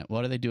 wait a minute,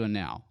 what are they doing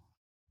now?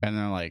 And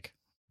they're like,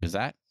 is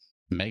that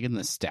Megan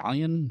Thee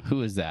Stallion?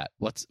 Who is that?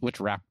 Which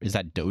rap is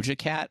that? Doja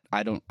Cat?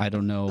 I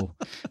don't know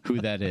who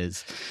that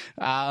is.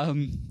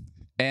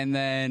 And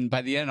then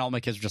by the end, all my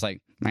kids were just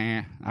like,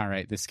 "Meh, all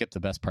right." They skipped the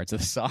best parts of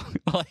the song.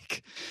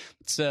 Like,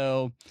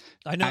 so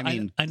I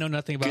know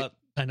nothing about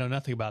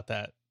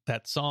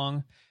that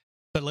song,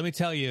 but let me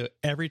tell you,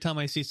 every time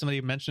I see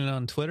somebody mention it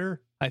on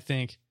Twitter, I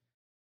think,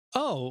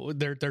 oh,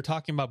 they're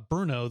talking about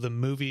Bruno, the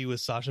movie with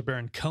Sacha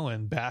Baron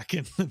Cohen back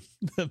in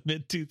the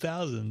mid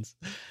 2000s.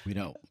 We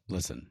don't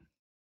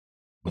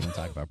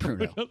talk about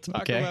Bruno. We don't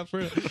talk okay? about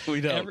Bruno. We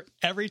don't.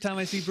 Every time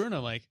I see Bruno,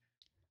 I'm like,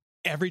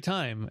 every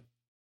time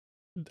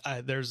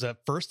there's a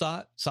first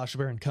thought, Sacha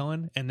Baron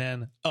Cohen, and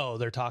then, oh,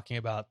 they're talking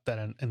about that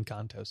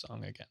Encanto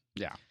song again.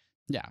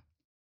 Yeah.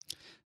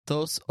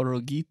 Dos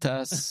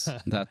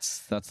Oruguitas.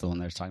 That's the one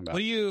they're talking about. What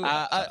do you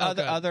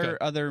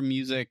other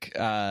music?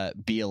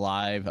 Be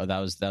Alive. Oh, that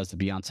was the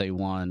Beyonce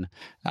one.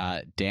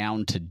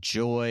 Down to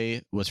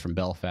Joy was from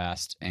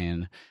Belfast,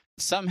 and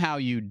Somehow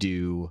You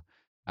Do.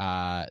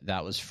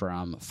 That was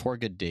from Four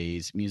Good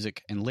Days,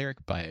 music and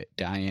lyric by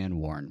Diane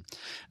Warren.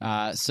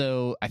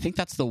 So I think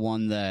that's the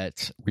one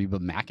that Reba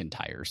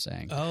McEntire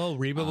sang. Oh,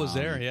 Reba was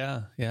there.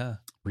 Yeah.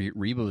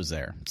 Reba was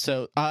there.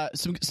 So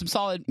some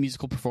solid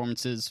musical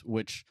performances,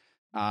 which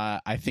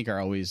I think are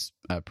always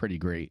pretty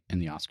great in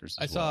the Oscars.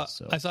 I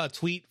saw a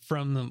tweet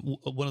from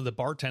one of the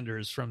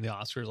bartenders from the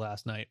Oscars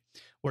last night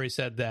where he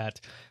said that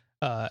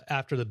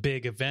after the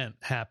big event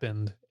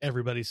happened,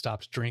 everybody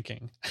stopped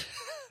drinking.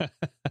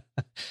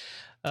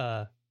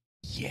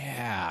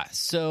 Yeah.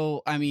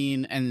 So, I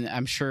mean, and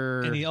I'm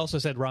sure. And he also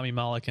said Rami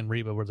Malek and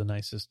Reba were the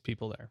nicest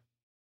people there.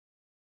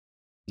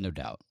 No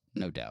doubt.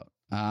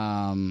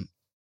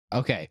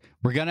 Okay,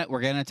 we're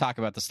gonna talk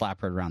about the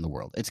slap heard around the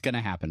world. It's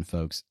gonna happen,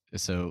 folks.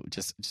 So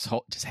just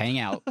hang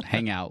out,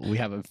 hang out. We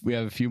have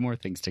a few more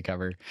things to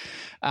cover.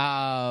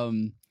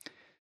 I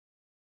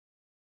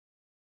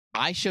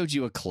showed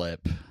you a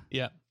clip.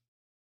 Yeah.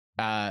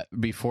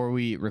 Before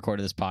we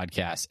recorded this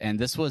podcast, and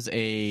this was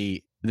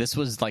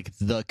like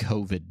the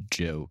COVID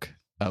joke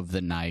of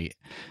the night,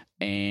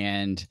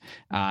 and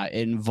it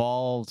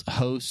involved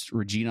host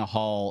Regina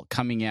Hall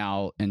coming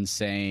out and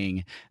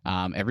saying,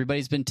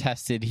 everybody's been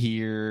tested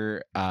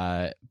here,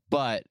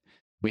 but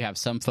we have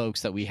some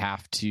folks that we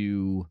have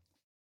to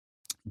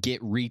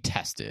get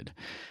retested.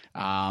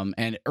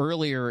 And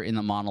earlier in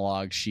the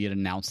monologue, she had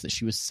announced that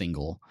she was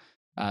single.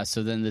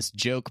 So then this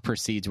joke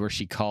proceeds where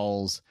she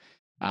calls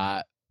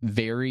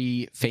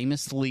very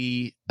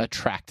famously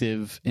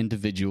attractive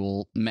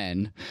individual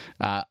men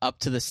up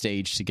to the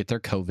stage to get their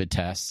COVID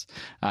tests.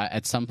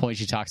 At some point,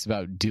 she talks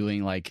about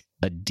doing like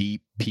a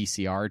deep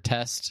PCR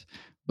test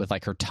with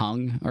like her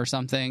tongue or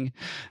something.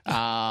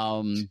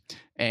 And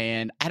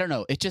I don't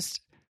know,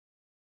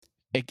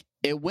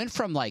 it went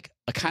from like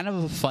a kind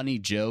of a funny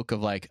joke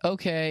of like,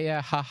 okay,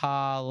 yeah,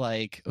 haha,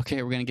 like,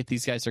 okay, we're going to get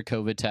these guys their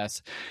COVID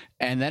tests.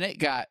 And then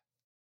it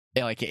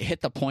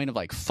hit the point of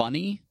like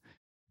funny.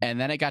 And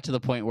then it got to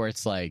the point where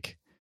it's like,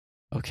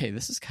 okay,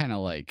 this is kind of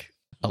like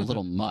a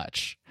little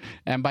much.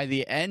 And by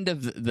the end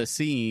of the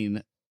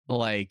scene,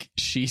 like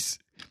she's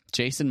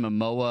Jason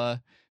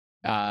Momoa.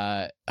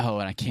 And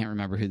I can't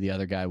remember who the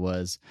other guy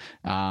was.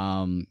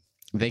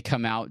 They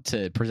come out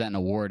to present an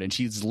award, and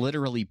she's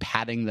literally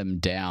patting them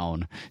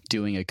down,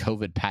 doing a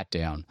COVID pat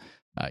down.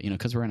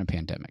 Because we're in a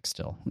pandemic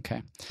still.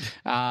 Okay.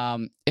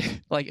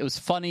 Like it was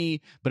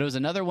funny, but it was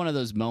another one of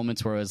those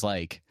moments where it was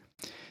like,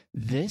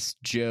 this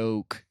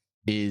joke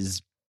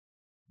is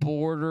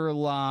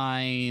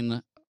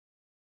borderline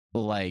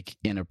like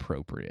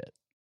inappropriate.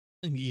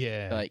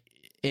 Yeah. Like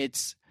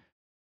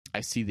I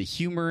see the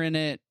humor in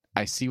it.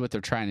 I see what they're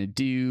trying to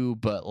do,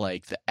 but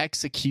like the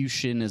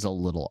execution is a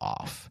little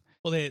off.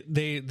 Well,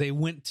 they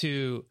went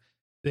too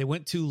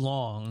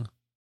long.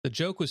 The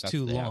joke was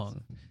too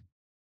long.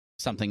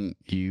 Something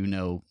you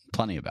know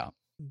plenty about.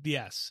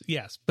 Yes,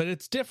 but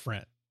it's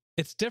different.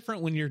 It's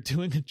different when you're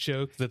doing a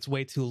joke that's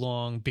way too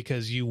long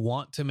because you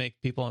want to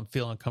make people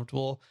feel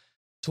uncomfortable,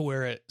 to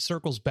where it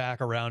circles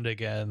back around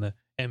again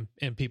and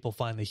people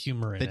find the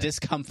humor in it. The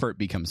discomfort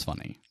becomes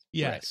funny.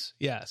 Yes,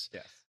 right. yes.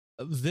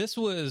 This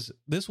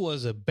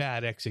was a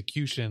bad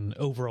execution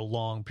over a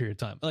long period of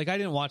time. Like I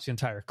didn't watch the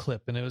entire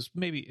clip, and it was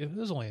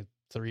only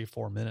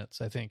 3-4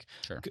 minutes, I think.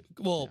 Sure.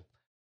 Well,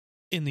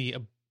 in the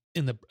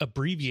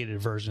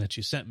abbreviated version that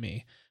you sent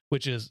me,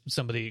 which is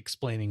somebody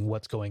explaining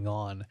what's going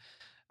on.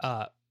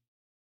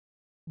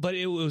 But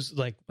it was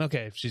like,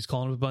 okay, she's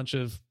calling him a bunch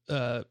of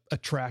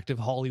attractive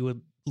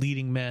Hollywood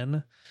leading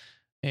men,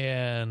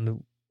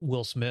 and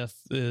Will Smith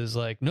is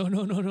like, no,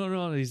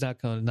 he's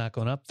not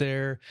going up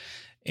there.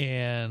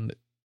 And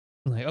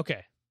I'm like,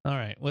 okay, all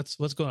right, what's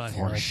going on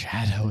here?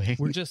 Foreshadowing. Like,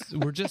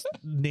 we're just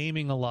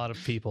naming a lot of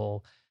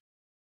people.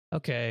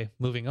 Okay,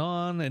 moving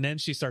on. And then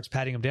she starts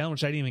patting him down,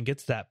 which I didn't even get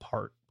to that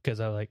part because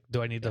I was like,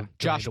 do I need to?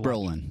 Josh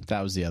Brolin,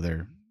 that was the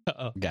other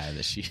guy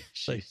that she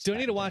like, do I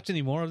need to watch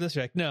any more of this?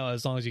 You're like, no,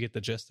 as long as you get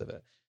the gist of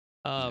it.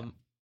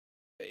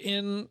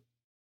 In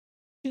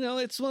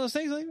it's one of those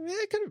things like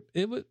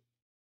it was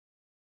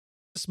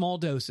small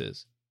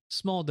doses.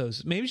 Small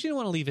doses. Maybe she didn't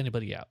want to leave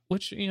anybody out,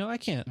 which, you know, I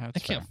can't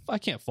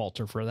fault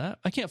her for that.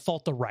 I can't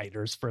fault the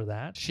writers for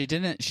that. She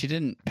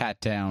didn't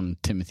pat down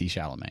Timothée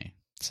Chalamet.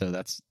 So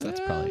that's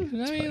probably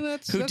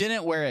who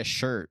didn't wear a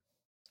shirt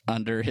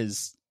under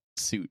his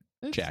suit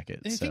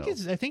jacket. I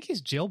think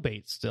he's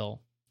jailbait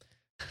still.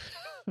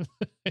 I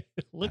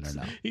don't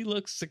know. He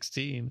looks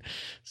 16.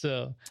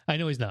 So I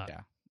know he's not.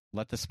 Yeah.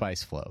 Let the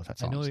spice flow.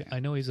 That's all. I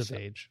know he's of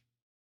age.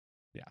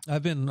 Yeah.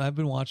 I've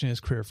been watching his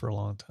career for a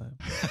long time.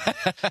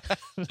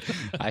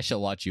 I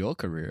shall watch your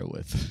career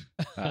with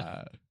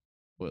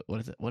what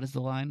is it? What is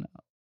the line?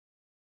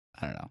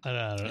 I don't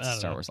know. It's a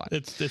Star Wars line.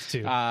 It's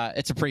two.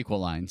 It's a prequel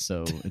line,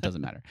 so it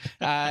doesn't matter.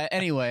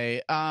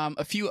 Anyway,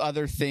 a few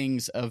other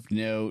things of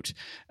note.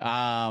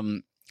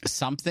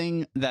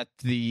 Something that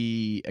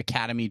the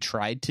Academy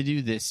tried to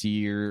do this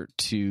year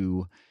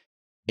to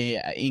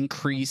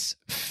increase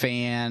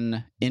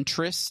fan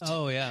interest.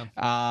 Oh yeah.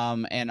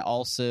 And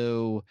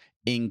also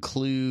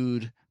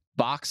include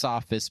box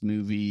office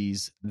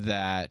movies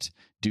that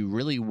do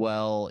really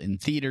well in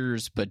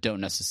theaters but don't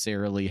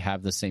necessarily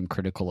have the same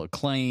critical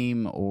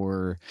acclaim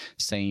or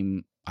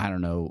same, I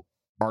don't know,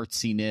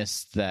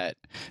 artsiness that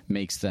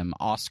makes them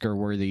Oscar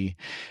worthy.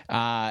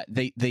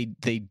 They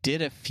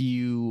did a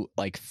few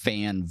like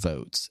fan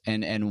votes,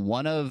 and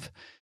one of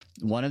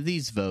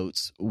these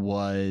votes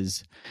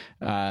was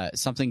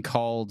something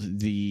called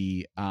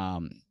the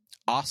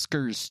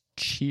Oscars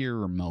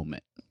cheer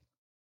moment.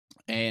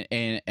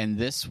 And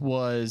this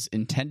was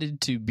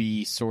intended to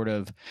be sort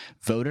of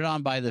voted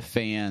on by the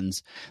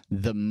fans,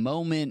 the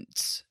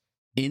moments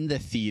in the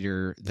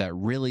theater that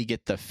really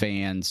get the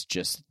fans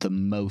just the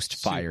most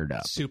fired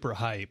up. Super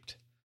hyped.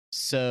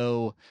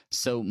 So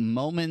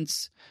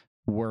moments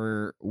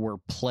were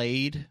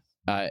played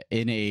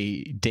in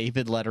a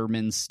David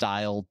Letterman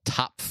style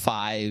top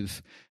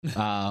 5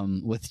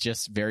 with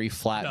just very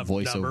flat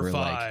voiceover.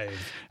 Like,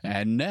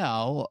 and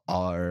now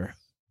our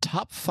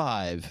top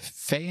 5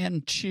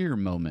 fan cheer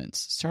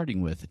moments,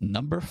 starting with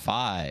number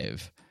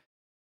 5,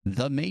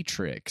 The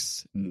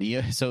Matrix.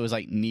 Neo. So it was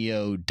like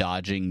Neo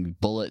dodging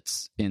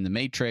bullets in The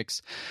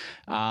Matrix.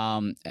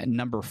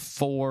 Number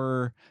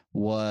 4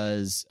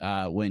 was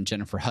when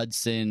Jennifer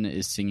Hudson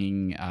is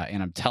singing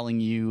And I'm Telling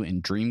You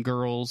in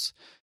Dreamgirls,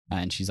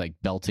 and she's like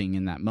belting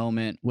in that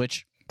moment,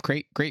 which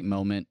great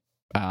moment.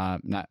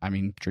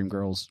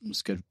 Dreamgirls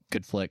was good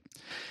flick.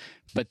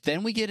 But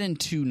then we get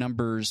into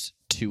numbers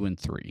 2 and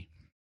 3.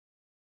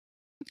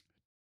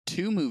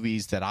 2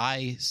 movies that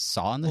I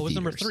saw in the theaters. What was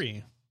number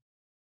 3?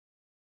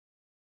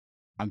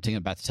 I'm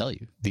about to tell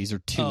you. These are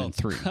 2 and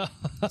 3.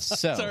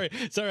 So sorry.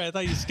 I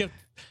thought you skipped.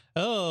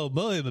 Oh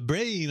boy, my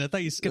brain! I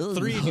thought you skipped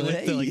 3 and you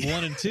went to like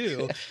 1 and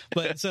 2.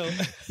 But so,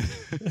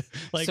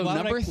 like, so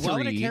why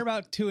would I care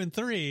about 2 and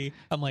 3?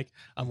 I'm like,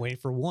 I'm waiting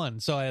for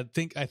 1. So I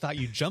thought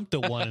you jumped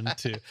to 1 and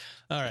 2.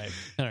 All right.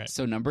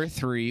 So number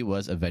 3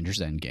 was Avengers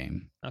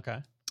Endgame. Okay.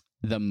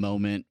 The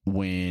moment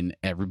when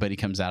everybody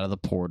comes out of the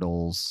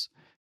portals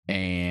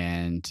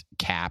and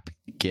Cap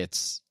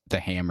gets the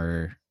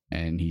hammer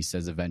and he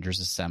says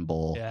Avengers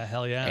Assemble. Yeah,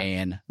 hell yeah.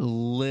 And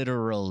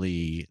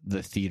literally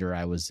the theater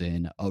I was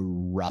in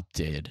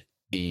erupted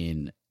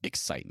in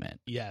excitement.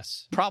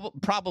 Yes.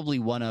 Probably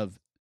one of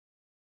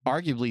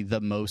arguably the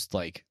most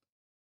like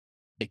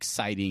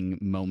exciting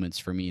moments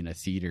for me in a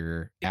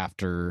theater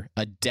after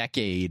a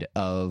decade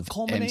of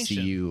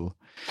MCU.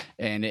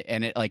 And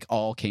it like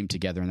all came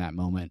together in that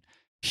moment.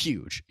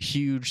 Huge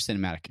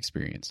cinematic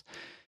experience.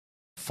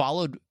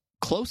 Followed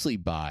closely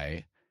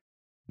by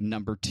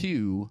number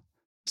 2,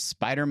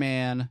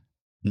 Spider-Man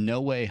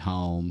No Way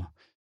Home,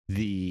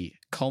 the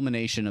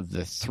culmination of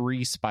the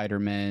 3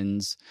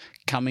 Spider-Mans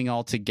coming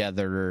all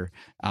together.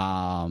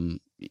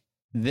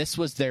 This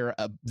was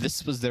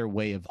their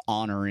way of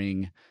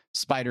honoring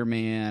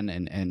Spider-Man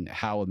and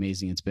how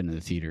amazing it's been in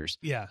the theaters.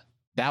 Yeah.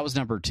 That was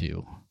number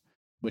 2,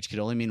 which could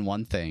only mean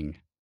one thing.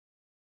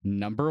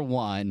 Number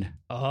 1.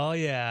 Oh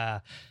yeah.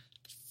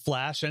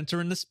 Flash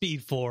entering the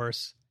Speed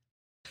Force.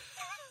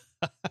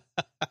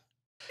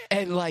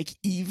 And like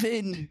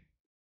even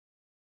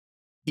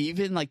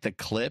like the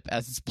clip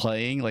as it's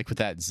playing, like with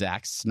that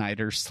Zack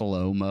Snyder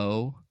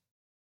slow-mo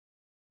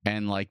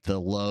and like the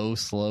low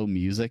slow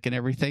music and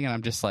everything, and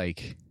I'm just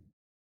like,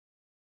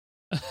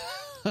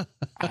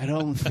 I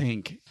don't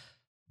think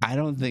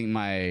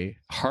my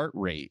heart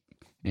rate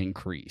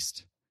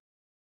increased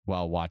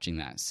while watching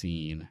that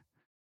scene.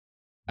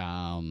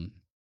 So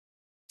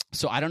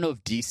I don't know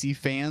if DC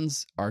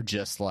fans are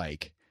just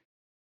like,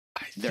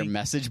 their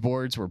message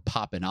boards were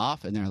popping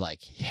off and they're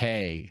like,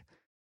 hey,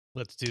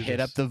 let's do hit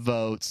this. Up the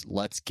votes.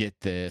 Let's get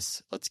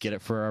this. Let's get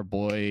it for our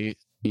boy,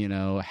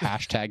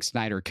 hashtag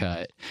Snyder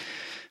Cut.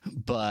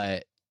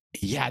 But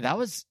yeah, that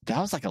was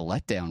like a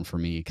letdown for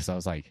me, because I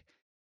was like,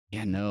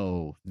 yeah,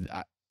 no,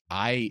 that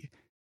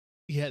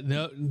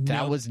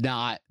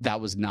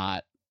was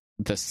not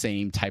the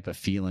same type of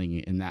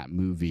feeling in that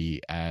movie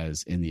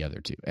as in the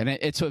other 2.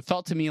 And so it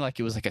felt to me like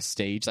it was like a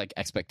stage, like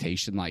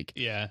expectation, like,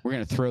 yeah, we're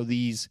going to throw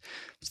these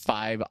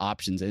 5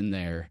 options in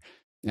there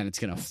and it's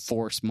going to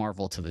force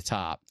Marvel to the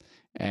top.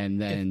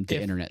 and then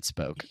the internet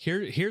spoke.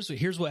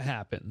 Here's what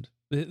happened.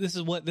 This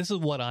is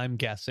what I'm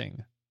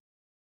guessing,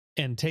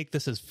 and take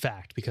this as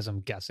fact because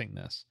I'm guessing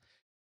this.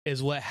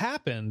 Is what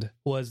happened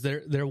was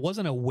there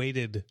wasn't a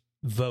weighted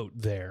vote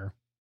there.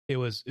 It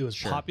was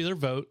popular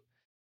vote,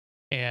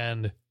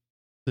 and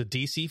the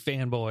DC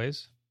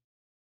fanboys,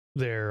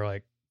 they're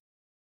like,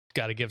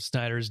 got to give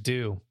Snyder's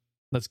due.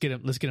 Let's get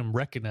him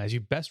recognized.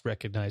 You best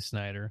recognize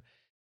Snyder.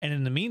 And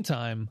in the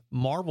meantime,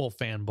 Marvel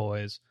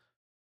fanboys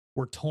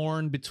were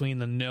torn between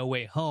the No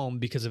Way Home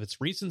because of its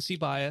recency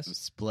bias,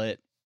 Split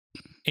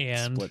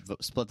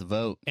the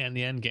vote, and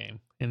the Endgame.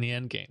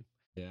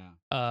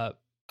 Yeah.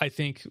 I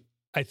think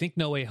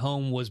No Way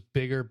Home was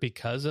bigger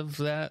because of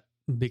that,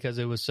 because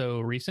it was so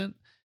recent.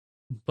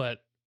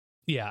 But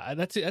yeah,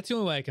 that's the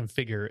only way I can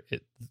figure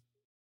it.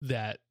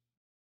 That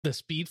the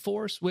Speed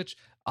Force, which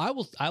I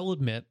will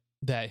admit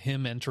that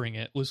him entering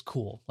it was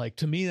cool. Like,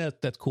 to me,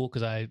 that's cool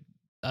because I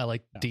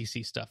like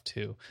DC stuff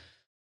too.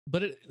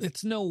 But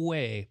it's no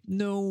way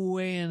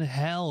in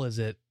hell is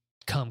it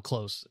come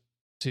close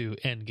to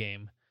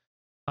Endgame.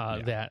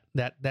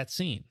 That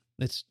scene.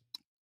 It's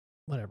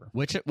whatever.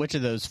 Which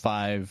of those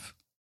 5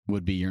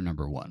 would be your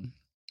number one?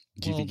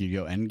 Do you think you'd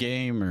go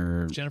Endgame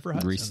or Jennifer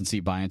Hudson? Recency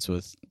bias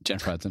with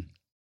Jennifer Hudson?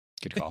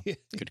 Good call.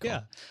 Good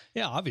call.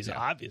 Yeah. Obviously.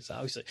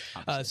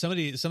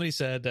 Somebody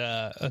said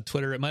on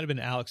Twitter, it might have been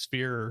Alex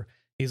Spear.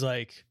 He's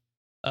like,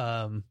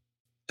 make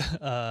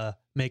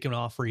an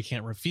offer you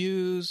can't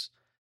refuse.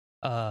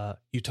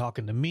 You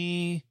talking to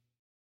me,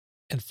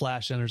 and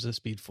Flash enters the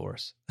Speed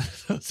Force.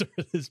 Those are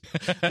his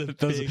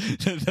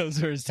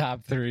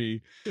top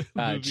 3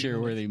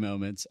 cheerworthy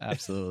moments.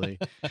 Absolutely.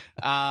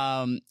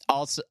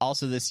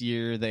 Also this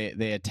year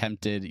they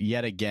attempted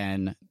yet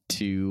again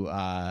to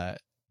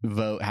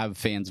have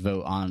fans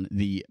vote on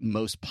the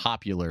most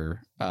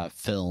popular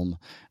film,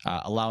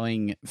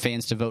 allowing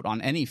fans to vote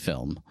on any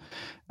film.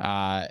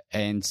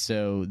 And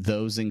so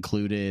those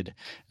included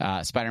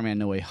Spider-Man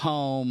No Way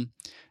Home,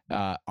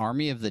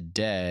 Army of the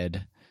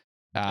Dead,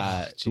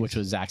 which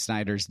was Zack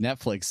Snyder's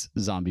Netflix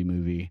zombie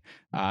movie,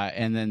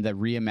 and then the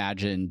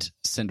reimagined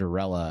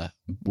Cinderella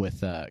with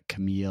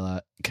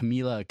Camila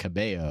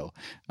Cabello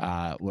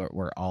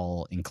were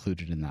all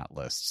included in that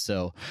list.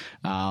 So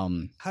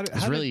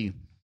it's really,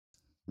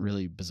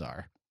 really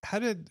bizarre. How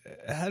did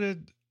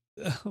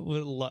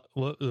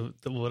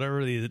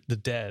whatever the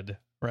Dead,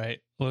 right?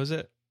 What was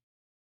it?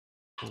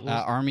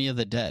 Army of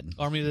the Dead.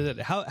 Army of the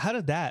Dead. How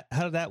did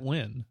that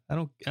win? I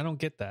don't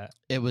get that.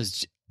 It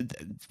was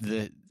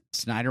the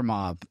Snyder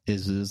mob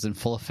is in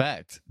full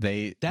effect.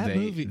 That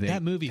movie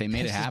they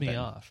made it happen. Me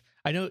off.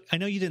 I know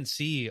you didn't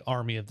see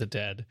Army of the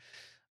Dead,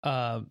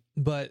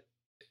 but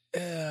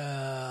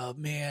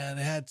man,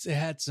 it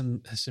had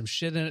some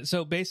shit in it.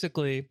 So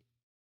basically,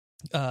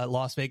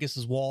 Las Vegas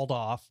is walled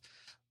off.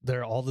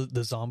 There, all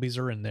the zombies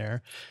are in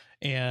there,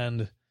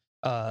 and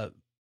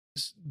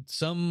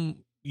some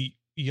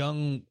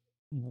young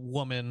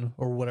woman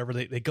or whatever,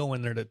 they go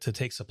in there to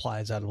take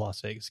supplies out of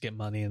Las Vegas, get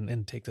money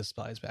and take the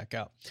supplies back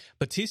out.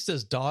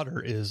 Batista's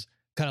daughter is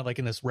kind of like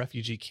in this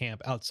refugee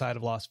camp outside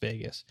of Las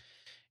Vegas,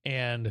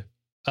 and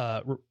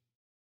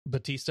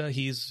Batista,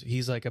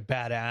 he's like a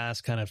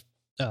badass kind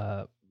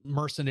of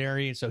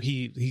mercenary, so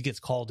he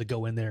gets called to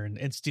go in there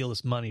and steal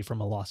this money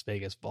from a Las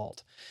Vegas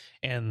vault.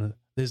 And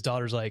his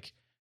daughter's like,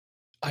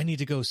 I need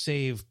to go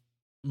save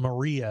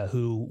Maria,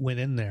 who went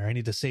in there. I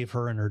need to save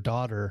her and her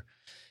daughter.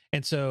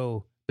 And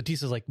so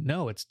Batista's like,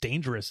 no, it's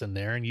dangerous in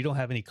there, and you don't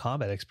have any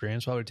combat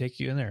experience. Why would I take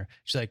you in there?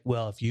 She's like,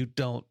 well, if you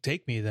don't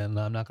take me, then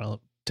I'm not going to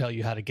tell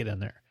you how to get in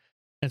there.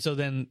 And so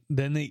then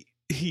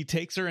he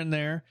takes her in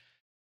there,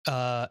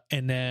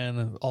 and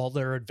then all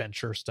their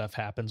adventure stuff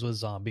happens with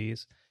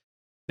zombies.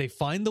 They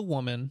find the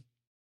woman,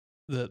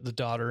 the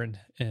daughter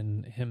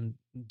and him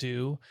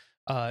do.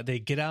 They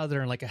get out of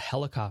there in like a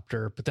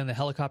helicopter, but then the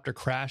helicopter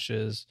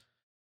crashes,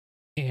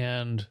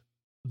 and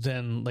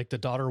then like the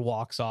daughter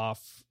walks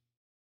off.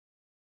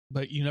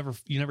 But you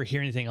never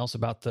hear anything else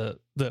about the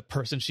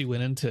person she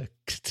went in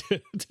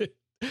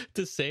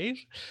to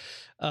save.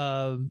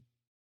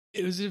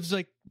 It was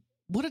like,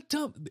 what a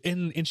dumb,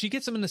 and she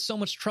gets him into so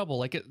much trouble.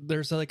 Like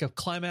there's like a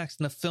climax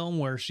in the film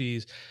where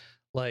she's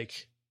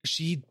like,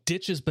 she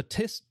ditches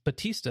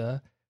Batista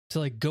to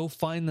like go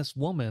find this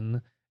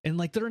woman, and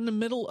like they're in the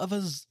middle of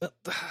a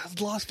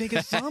Las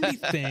Vegas zombie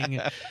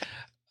thing.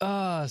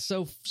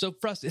 So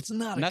frustrating. It's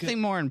not nothing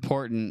more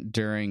important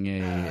during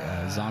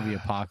a zombie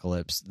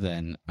apocalypse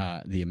than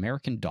the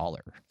American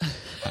dollar.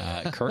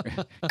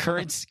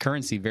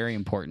 Currency very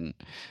important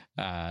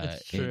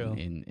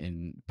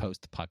in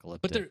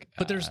post-apocalyptic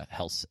but there's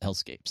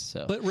hellscapes.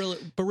 So, but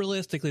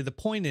realistically, the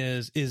point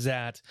is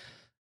that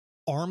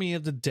Army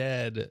of the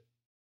Dead,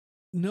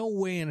 no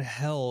way in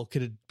hell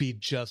could it be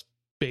just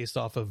based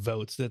off of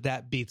votes.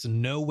 That beats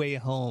No Way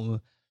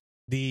Home,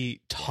 the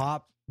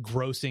top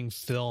grossing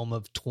film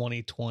of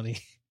 2021.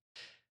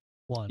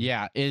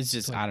 Yeah, it's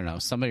just, I don't know,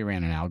 somebody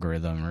ran an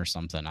algorithm or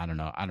something. I don't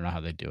know how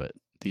they do it,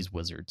 these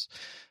wizards.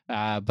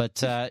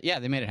 But yeah,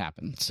 they made it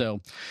happen.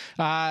 So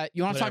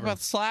you want to talk about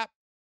the slap?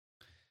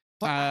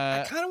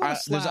 I kind of want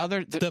to slap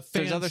the fans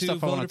there's other who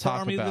stuff I want voted to for talk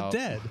Army about. of the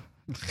Dead.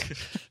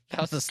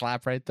 That was a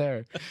slap right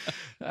there.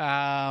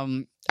 All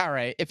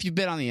right. If you've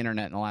been on the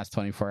internet in the last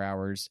 24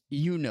 hours,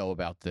 you know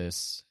about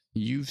this.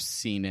 You've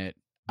seen it.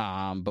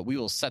 But we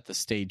will set the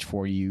stage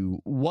for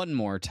you one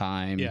more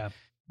time. Yeah.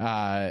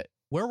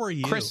 Where were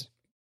you? Chris,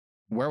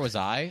 where was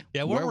I?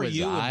 Yeah, where were was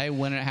you I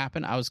when it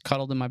happened? I was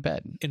cuddled in my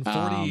bed. In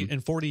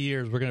 40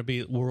 years,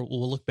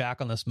 we'll look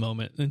back on this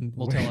moment and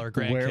we'll tell our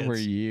grandkids. Where were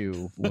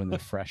you when the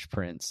Fresh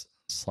Prince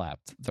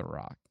slapped The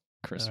Rock,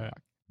 Chris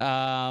Rock?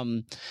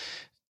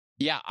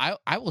 Yeah,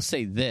 I will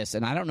say this,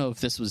 and I don't know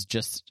if this was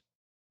just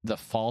the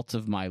fault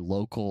of my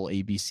local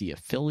ABC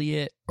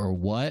affiliate or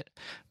what,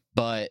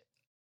 but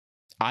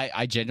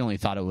I genuinely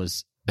thought it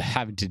was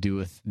having to do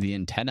with the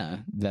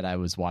antenna that I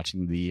was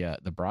watching the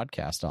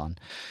broadcast on.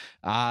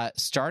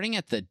 Starting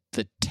at the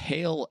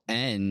tail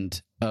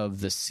end of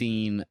the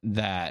scene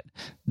that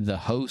the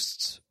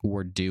hosts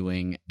were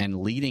doing and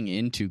leading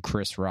into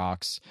Chris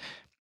Rock's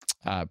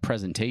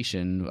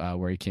presentation,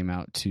 where he came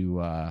out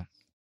to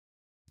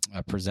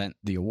present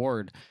the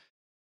award,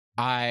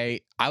 I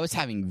was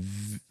having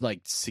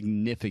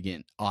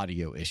significant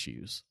audio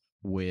issues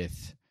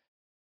with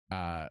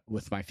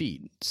my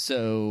feed.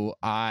 So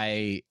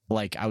I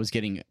was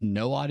getting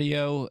no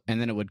audio,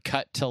 and then it would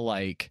cut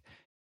to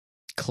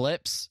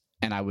clips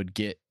and I would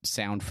get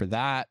sound for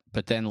that.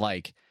 But then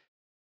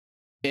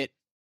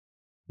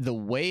the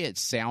way it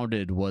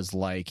sounded was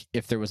like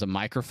if there was a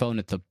microphone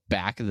at the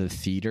back of the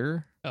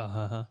theater,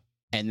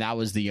 and that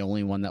was the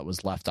only one that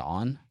was left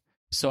on.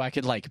 So I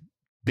could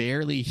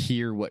barely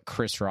hear what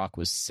Chris Rock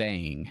was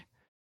saying,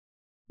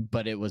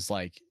 but it was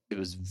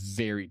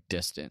very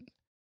distant.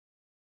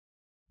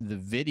 The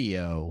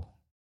video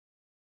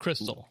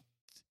crystal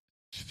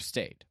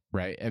stayed,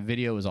 right? A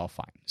video was all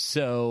fine.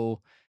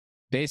 So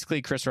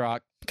basically Chris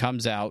Rock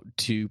comes out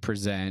to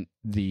present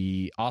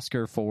the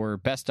Oscar for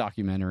Best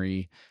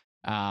Documentary,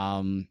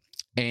 and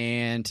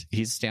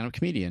he's a stand-up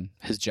comedian.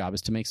 His job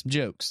is to make some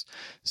jokes.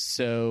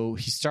 So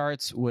he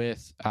starts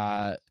with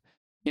some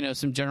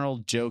general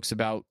jokes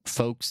about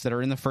folks that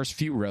are in the first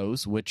few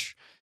rows, which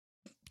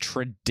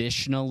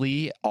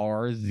traditionally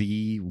are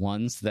the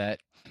ones that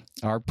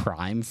are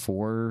prime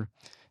for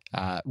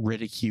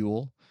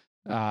ridicule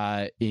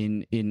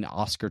in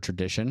Oscar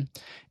tradition.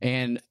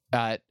 And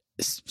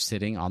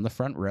sitting on the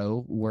front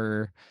row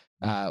were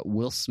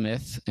Will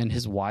Smith and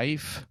his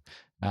wife,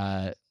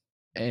 and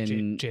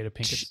Jada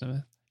Pinkett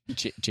Smith.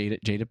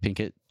 Jada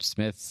Pinkett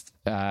Smith.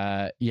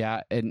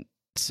 And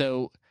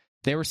so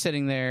they were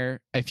sitting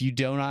there. If you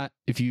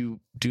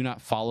do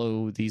not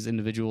follow these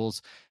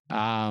individuals,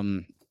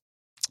 Jada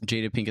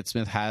Pinkett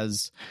Smith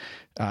has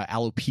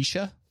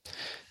alopecia,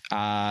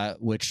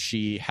 which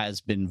she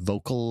has been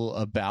vocal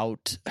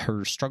about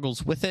her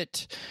struggles with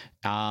it.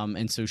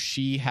 And so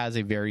she has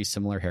a very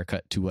similar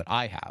haircut to what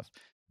I have.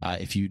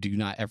 If you do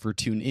not ever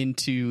tune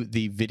into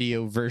the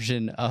video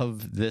version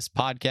of this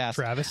podcast,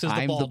 Travis is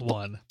the bald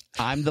one.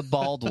 I'm the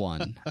bald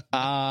one.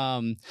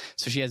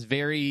 So she has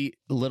very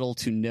little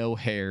to no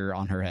hair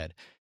on her head.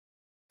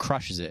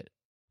 Crushes it.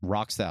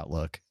 Rocks that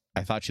look.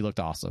 I thought she looked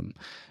awesome.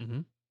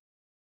 Mm-hmm.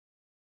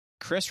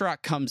 Chris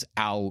Rock comes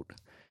out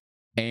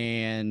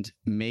and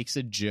makes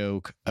a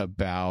joke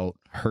about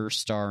her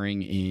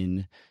starring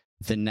in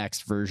the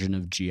next version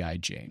of G.I.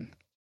 Jane.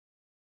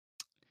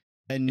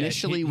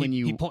 Initially,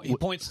 he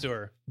points to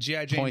her,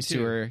 G.I. Jane points 2.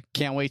 to her,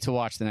 can't wait to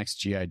watch the next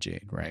G.I.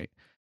 Jane, right?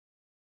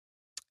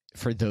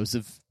 For those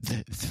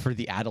for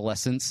the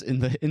adolescents in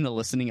the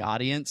listening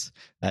audience,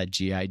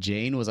 G.I.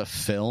 Jane was a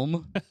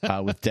film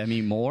with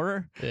Demi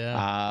Moore,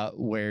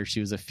 where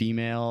she was a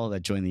female that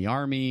joined the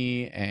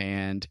army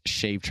and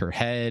shaved her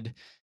head.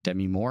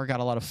 Demi Moore got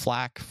a lot of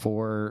flack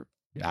for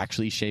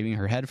actually shaving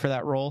her head for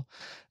that role.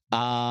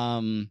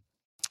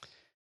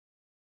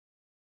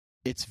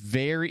 It's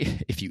very,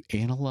 if you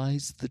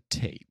analyze the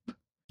tape,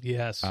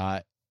 yes,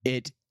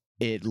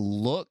 it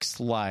looks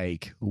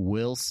like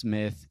Will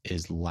Smith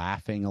is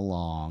laughing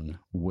along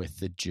with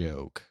the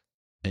joke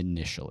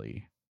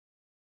initially.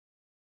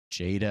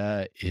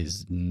 Jada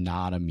is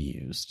not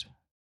amused.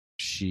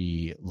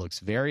 She looks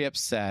very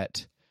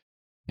upset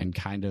and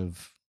kind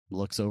of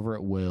looks over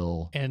at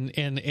Will.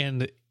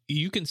 And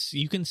you can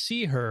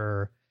see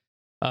her.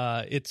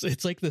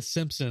 It's like The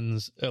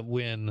Simpsons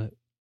when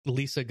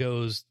Lisa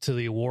goes to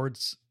the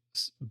awards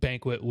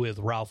banquet with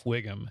Ralph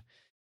Wiggum,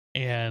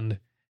 and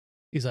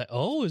he's like,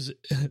 is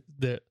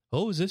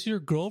this your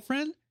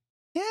girlfriend?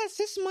 Yes,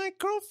 this is my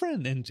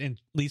girlfriend.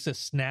 And Lisa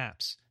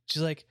snaps.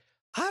 She's like,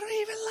 I don't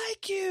even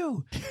like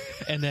you.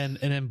 and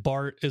then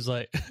Bart is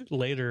like,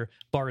 later,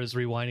 Bart is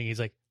rewinding.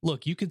 He's like,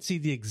 look, you can see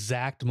the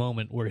exact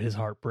moment where his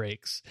heart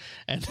breaks.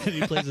 And then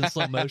he plays in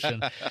slow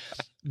motion.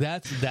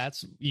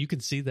 That's you can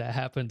see that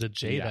happen to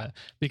Jada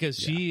because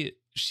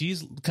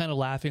she's kind of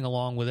laughing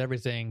along with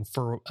everything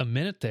for a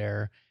minute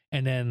there.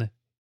 And then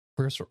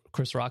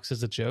Chris Rock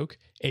says a joke,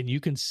 and you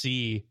can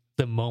see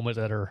the moment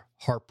that her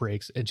heart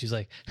breaks, and she's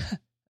like,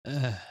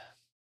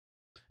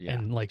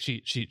 and like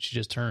she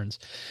just turns,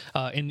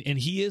 and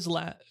he is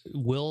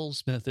Will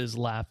Smith is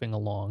laughing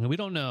along, and we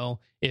don't know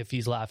if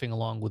he's laughing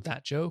along with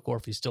that joke or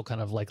if he's still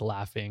kind of like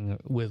laughing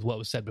with what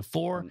was said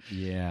before.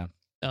 Yeah.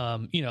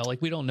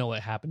 Like we don't know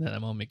what happened in that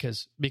moment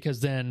because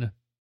then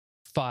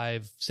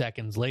 5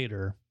 seconds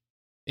later,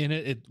 and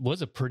it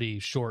was a pretty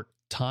short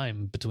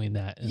time between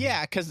that.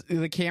 Yeah, because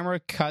the camera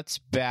cuts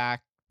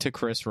back to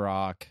Chris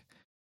Rock,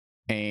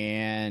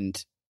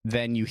 and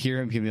then you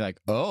hear him be like,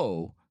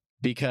 "Oh,"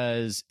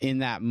 because in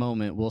that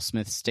moment, Will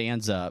Smith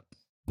stands up,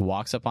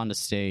 walks up onto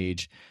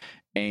stage,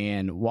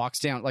 and walks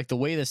down. Like the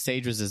way the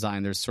stage was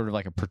designed, there's sort of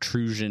like a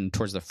protrusion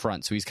towards the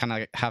front, so he's kind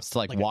of has to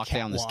like walk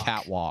down this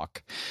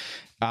catwalk,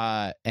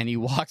 and he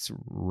walks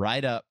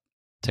right up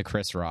to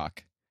Chris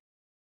Rock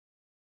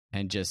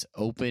and just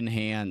open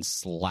hand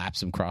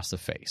slaps him across the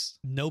face.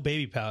 No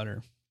baby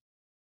powder.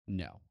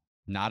 No,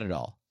 not at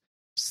all.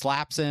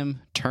 Slaps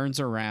him, turns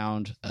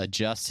around,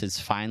 adjusts his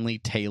finely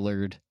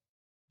tailored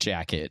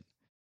jacket,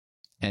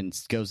 and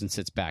goes and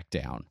sits back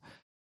down.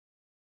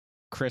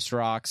 Chris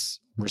Rock's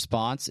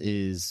response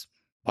is,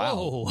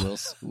 "Wow,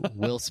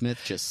 Will Smith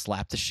just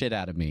slapped the shit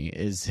out of me,"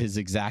 is his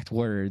exact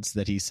words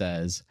that he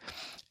says.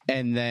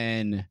 And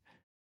then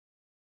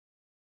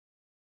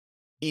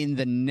in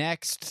the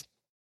next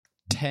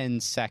 10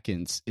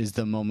 seconds is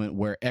the moment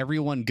where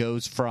everyone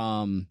goes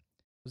from,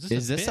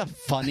 is this a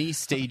funny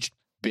staged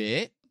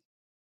bit,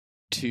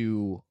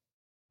 to,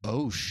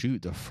 oh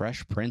shoot, the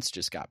Fresh Prince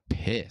just got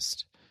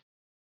pissed.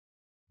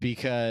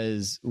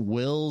 Because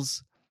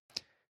Will's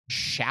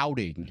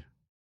shouting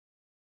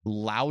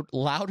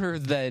louder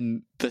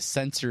than the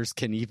censors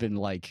can even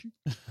like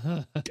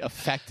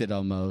affect it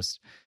almost.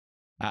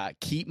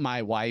 "Keep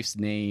my wife's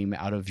name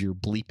out of your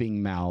bleeping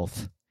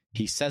mouth."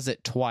 He says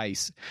it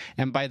twice.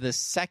 And by the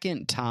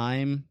second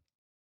time,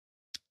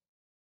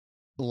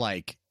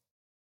 like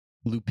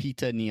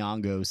Lupita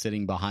Nyong'o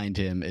sitting behind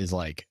him is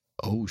like,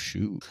 oh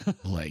shoot,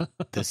 like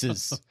this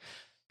is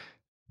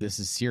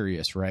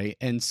serious, right?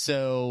 And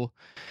so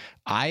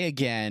I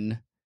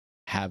again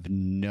have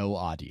no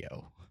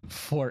audio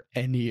for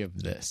any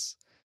of this.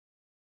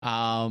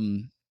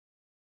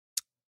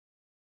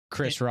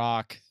 Chris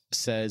Rock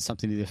says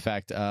something to the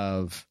effect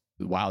of,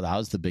 "Wow, that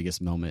was the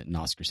biggest moment in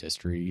Oscars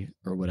history,"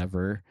 or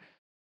whatever.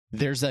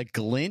 There's a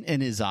glint in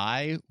his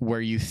eye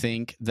where you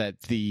think that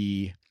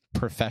the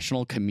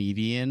professional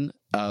comedian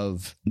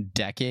of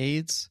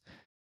decades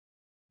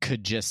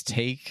could just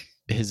take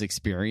his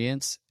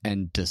experience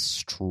and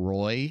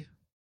destroy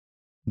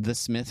the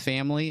Smith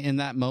family in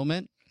that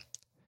moment,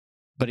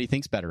 but he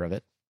thinks better of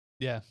it.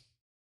 Yeah.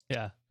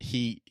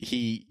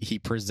 He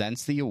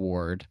presents the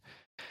award.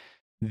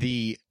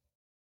 The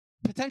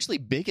potentially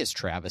biggest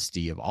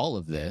travesty of all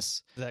of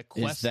this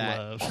is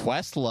that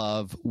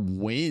Questlove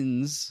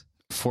wins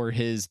for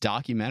his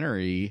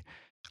documentary,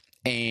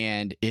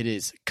 and it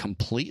is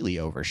completely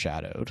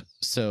overshadowed.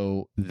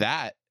 So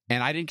that,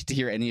 and I didn't get to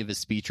hear any of his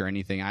speech or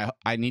anything.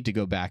 I need to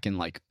go back and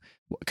like,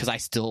 because I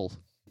still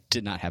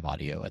did not have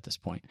audio at this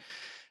point.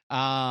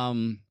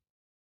 And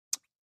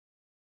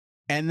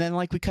then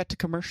like we cut to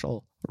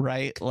commercial,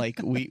 right? Like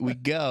we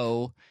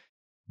go,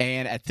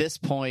 and at this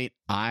point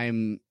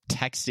I'm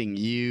texting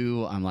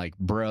you. I'm like,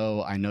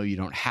 bro, I know you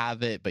don't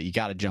have it, but you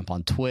got to jump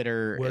on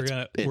Twitter.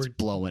 It's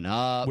blowing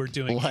up. We're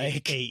doing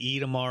like AE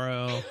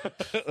tomorrow.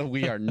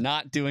 We are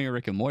not doing a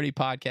Rick and Morty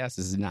podcast. This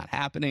is not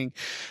happening.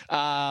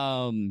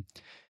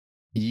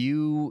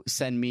 You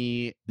send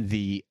me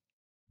the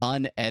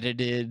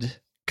unedited,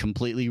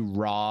 completely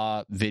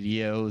raw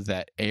video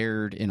that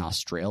aired in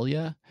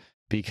Australia,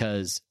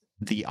 because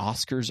the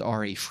Oscars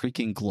are a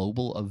freaking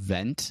global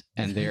event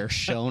and they're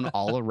shown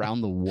all around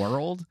the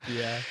world.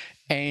 Yeah.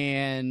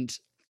 And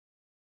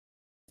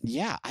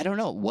yeah, I don't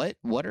know.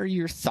 What are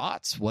your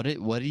thoughts? What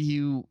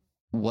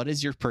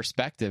is your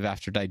perspective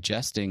after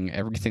digesting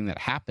everything that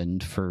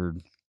happened for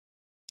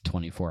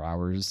 24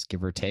 hours,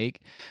 give or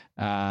take,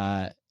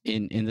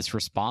 in this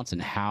response,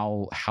 and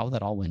how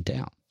that all went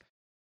down?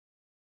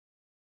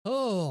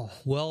 Oh,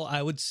 well,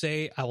 I will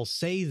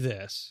say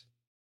this.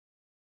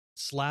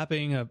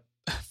 Slapping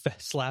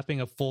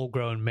a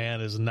full-grown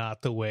man is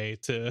not the way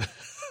to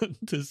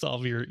to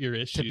solve your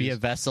issues. To be a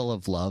vessel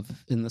of love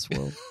in this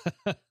world.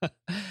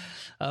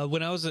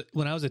 When I was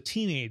a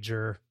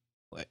teenager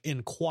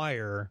in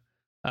choir,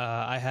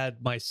 I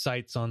had my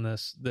sights on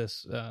this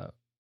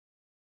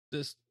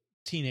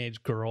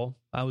teenage girl.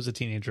 I was a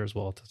teenager as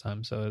well at the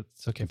time, so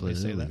it's okay for me to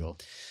say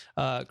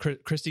that.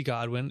 Christy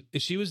Godwin.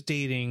 She was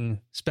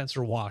dating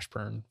Spencer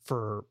Washburn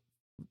for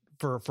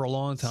a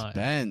long time.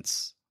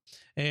 Spence.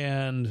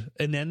 And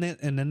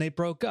then they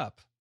broke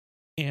up,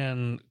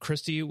 and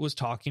Christy was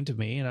talking to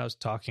me and I was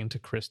talking to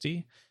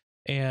Christy,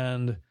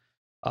 and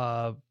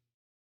like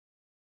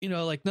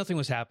nothing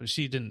was happening.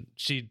 She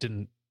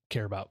didn't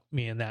care about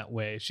me in that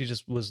way. She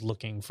just was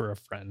looking for a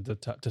friend to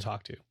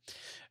talk to.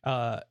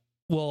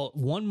 Well,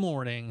 one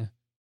morning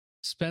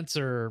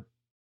Spencer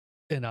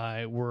and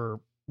I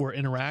were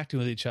interacting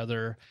with each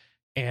other,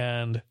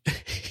 and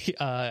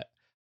I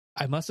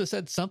must have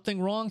said something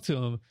wrong to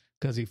him,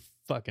 because he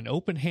fucking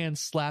open hand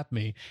slapped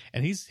me,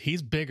 and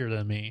he's bigger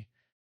than me.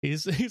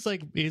 He's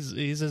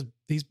as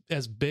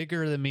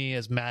bigger than me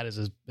as Matt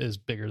is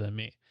bigger than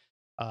me.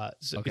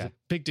 So Okay. he's a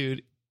big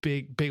dude,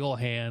 big old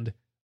hand,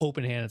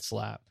 open handed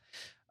slap.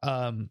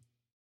 And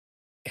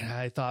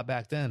I thought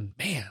back then,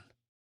 man,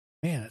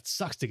 it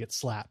sucks to get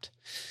slapped.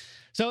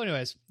 So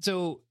anyways,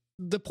 so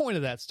the point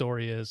of that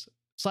story is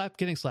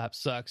getting slapped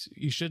sucks.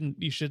 We shouldn't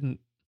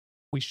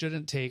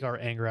take our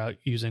anger out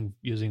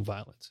using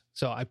violence.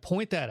 So I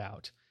point that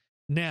out.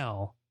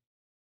 Now,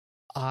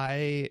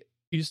 I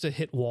used to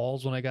hit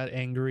walls when I got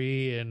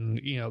angry and,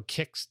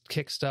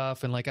 kick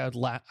stuff. And like I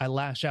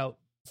lash out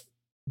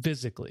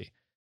physically.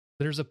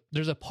 There's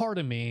a part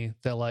of me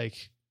that,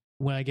 like,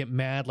 when I get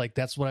mad, like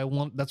that's what I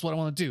want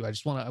to do. I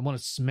want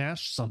to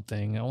smash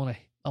something. I want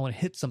to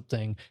hit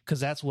something, because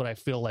that's what I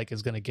feel like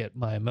is going to get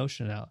my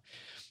emotion out.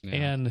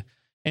 Yeah.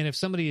 And if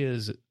somebody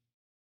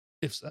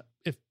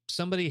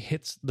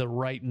hits the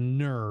right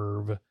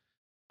nerve,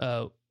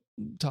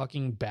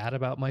 talking bad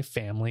about my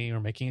family or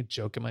making a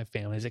joke at my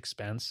family's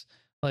expense,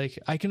 like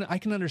I can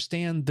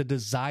understand the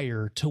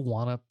desire to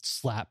want to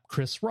slap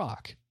Chris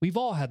Rock. We've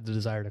all had the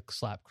desire to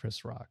slap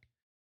Chris Rock.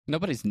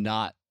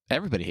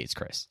 Everybody hates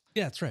Chris.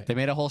 Yeah, that's right. They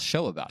made a whole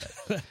show about it.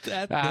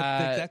 That's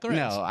exactly right.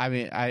 No, I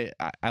mean, I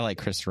like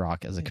Chris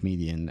Rock as a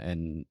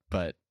comedian,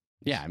 but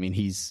yeah, I mean,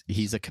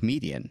 he's a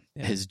comedian.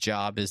 Yeah. His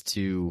job is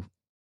to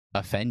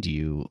offend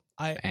you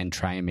and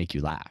try and make you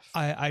laugh.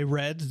 I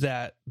read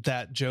that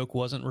joke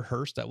wasn't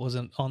rehearsed. That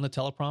wasn't on the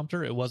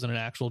teleprompter. It wasn't an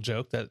actual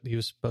joke that he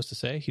was supposed to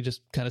say. He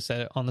just kind of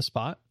said it on the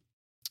spot.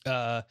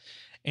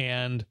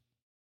 And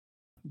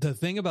the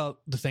thing about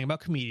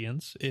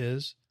comedians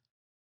is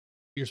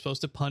you're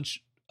supposed to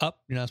punch up.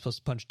 You're not supposed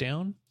to punch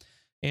down.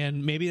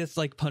 And maybe that's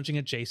like punching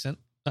adjacent.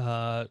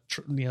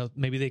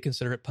 Maybe they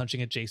consider it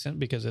punching adjacent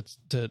because it's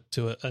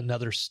to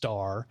another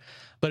star,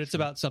 but it's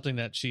about something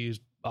that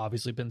she's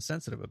obviously been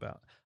sensitive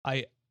about.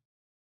 I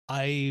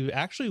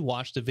actually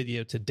watched a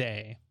video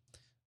today,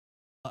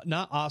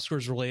 not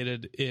Oscars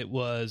related. It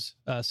was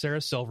Sarah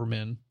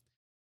Silverman,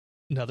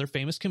 another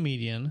famous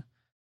comedian,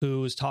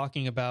 who was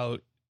talking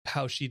about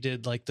how she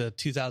did like the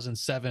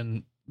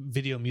 2007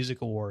 Video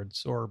Music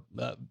Awards or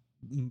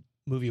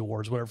movie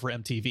awards, whatever, for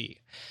MTV,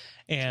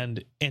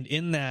 and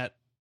in that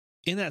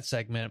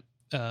segment,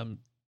 it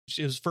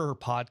was for her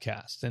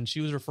podcast, and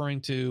she was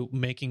referring to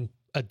making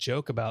a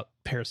joke about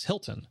Paris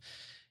Hilton,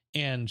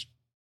 and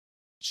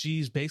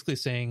she's basically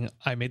saying,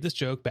 I made this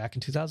joke back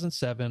in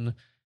 2007.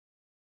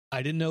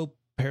 I didn't know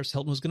Paris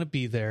Hilton was going to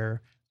be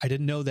there. I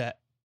didn't know that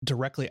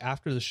directly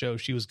after the show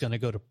she was going to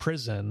go to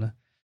prison,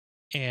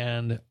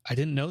 and I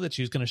didn't know that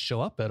she was going to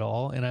show up at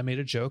all. And I made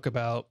a joke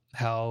about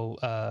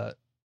how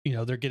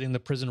they're getting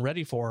the prison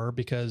ready for her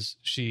because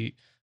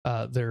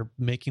they're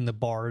making the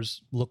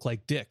bars look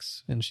like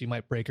dicks and she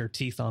might break her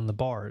teeth on the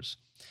bars.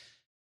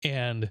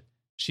 And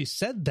she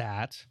said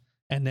that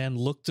and then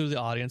looked through the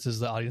audience as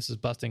the audience is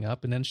busting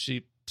up. And then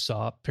she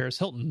saw Paris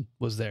Hilton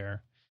was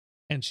there.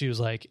 And she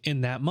was like,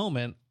 in that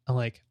moment, I'm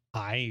like,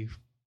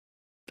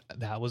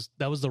 that was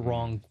the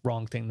wrong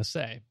thing to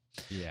say.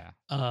 Yeah.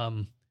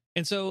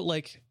 And so,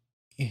 like,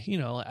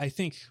 I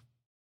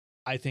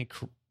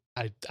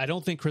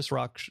don't think Chris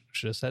Rock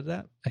should have said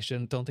that.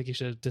 Don't think he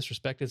should have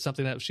disrespected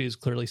something that she's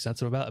clearly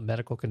sensitive about, a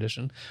medical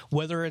condition,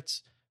 whether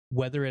it's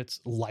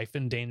life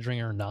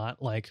endangering or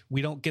not. Like,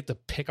 we don't get to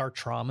pick our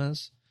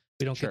traumas.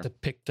 We don't get to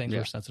pick things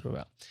we're sensitive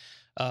about.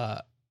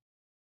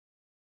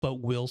 But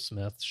Will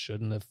Smith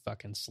shouldn't have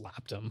fucking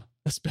slapped him,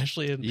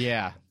 especially in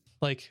go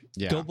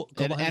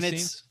behind the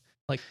scenes,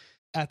 like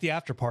at the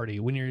after party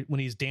when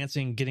he's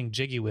dancing, getting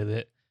jiggy with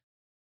it.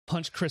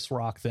 Punch Chris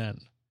Rock then.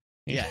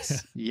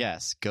 Yes.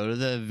 Go to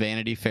the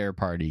Vanity Fair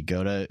party.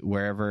 Go to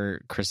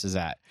wherever Chris is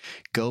at.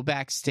 Go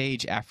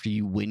backstage after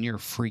you win your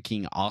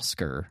freaking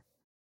Oscar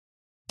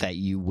that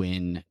you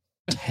win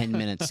 10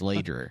 minutes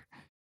later,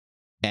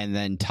 and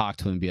then talk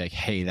to him and be like,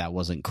 hey, that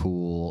wasn't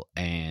cool.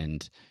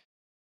 And,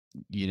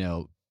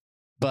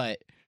 but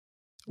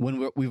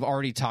when we've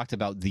already talked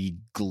about the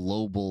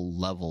global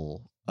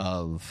level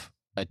of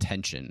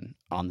attention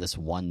on this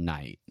one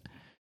night,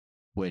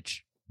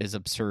 which is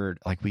absurd.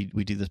 Like we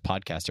do this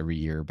podcast every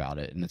year about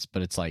it, and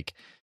it's like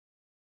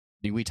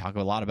we talk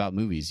a lot about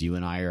movies. You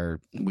and I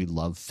we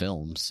love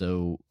film,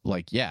 so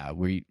like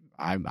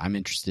I'm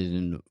interested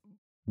in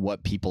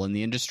what people in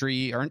the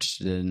industry are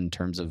interested in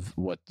terms of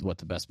what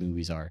the best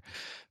movies are.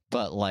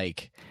 But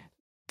like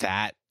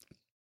that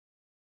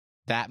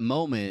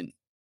moment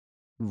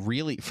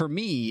really, for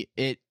me,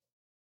 it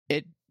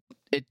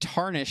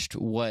tarnished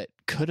what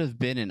could have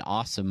been an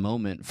awesome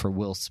moment for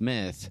Will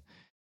Smith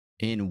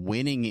in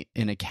winning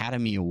an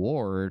Academy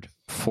Award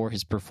for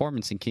his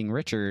performance in King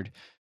Richard,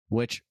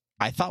 which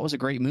I thought was a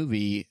great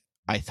movie.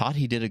 I thought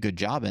he did a good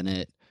job in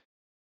it.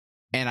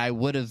 And I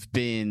would have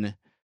been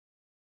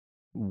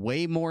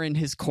way more in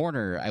his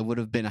corner. I would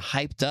have been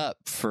hyped up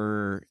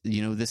for,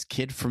 this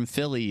kid from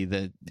Philly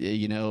that,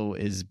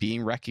 is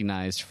being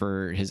recognized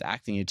for his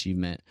acting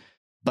achievement.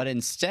 But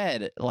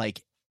instead,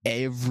 like,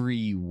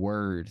 every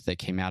word that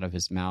came out of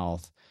his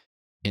mouth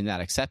in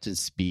that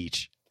acceptance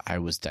speech,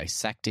 was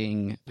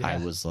dissecting. Yeah.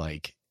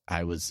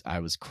 I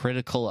was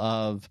critical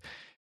of,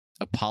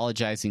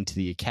 apologizing to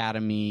the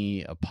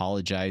Academy,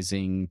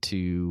 apologizing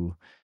to,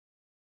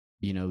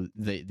 you know,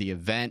 the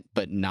event,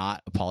 but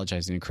not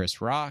apologizing to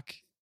Chris Rock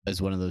is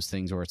one of those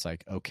things where it's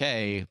like,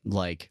 okay,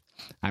 like,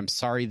 I'm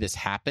sorry this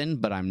happened,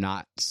 but I'm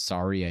not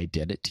sorry I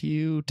did it to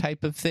you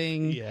type of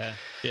thing. Yeah.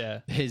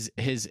 Yeah. His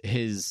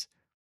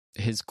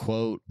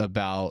quote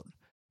about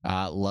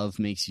love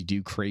makes you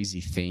do crazy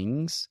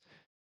things.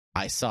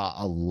 I saw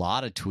a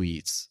lot of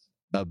tweets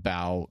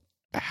about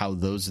how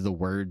those are the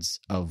words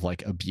of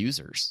like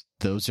abusers.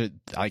 Those are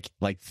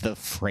like the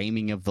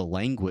framing of the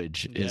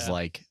language is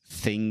like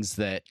things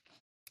that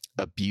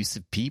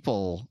abusive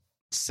people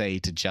say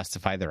to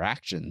justify their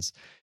actions.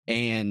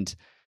 And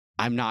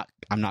I'm not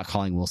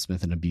calling Will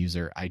Smith an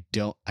abuser. I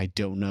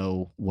don't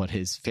know what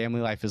his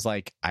family life is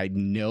like. I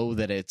know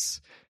that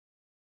it's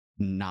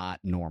not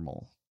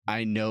normal.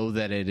 I know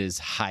that it is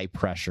high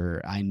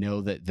pressure. I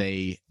know that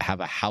they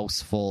have a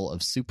house full of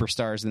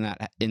superstars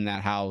in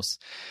that house,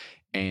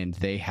 and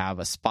they have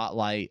a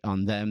spotlight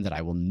on them that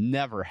I will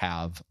never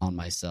have on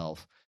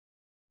myself.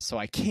 So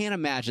I can't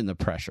imagine the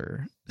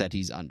pressure that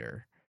he's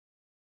under.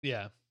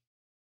 Yeah.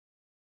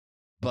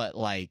 But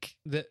like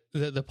the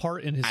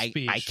part in his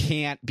speech, I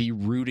can't be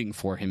rooting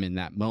for him in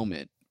that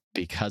moment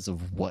because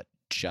of what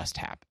just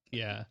happened.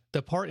 Yeah,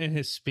 the part in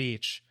his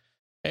speech,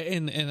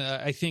 and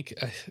I think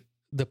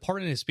the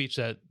part in his speech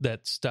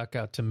that stuck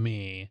out to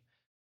me,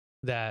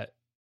 that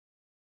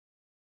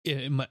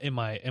in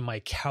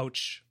my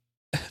couch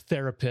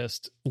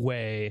therapist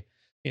way,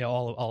 you know,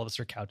 all of us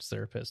are couch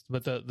therapists,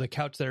 but the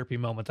couch therapy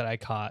moment that I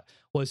caught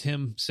was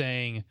him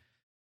saying,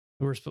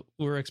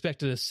 we're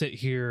expected to sit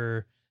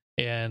here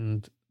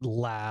and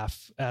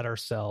laugh at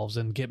ourselves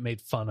and get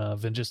made fun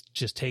of and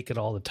just take it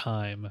all the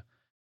time,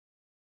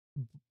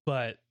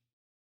 but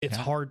it's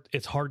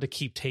hard to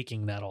keep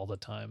taking that all the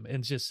time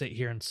and just sit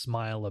here and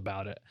smile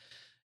about it.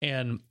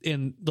 And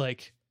in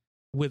like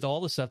with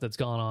all the stuff that's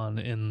gone on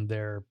in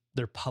their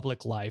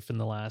public life in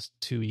the last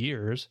 2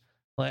 years,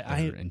 like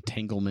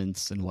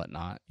entanglements and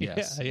whatnot.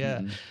 Yes.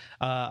 Yeah.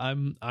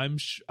 Mm-hmm.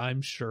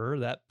 I'm sure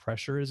that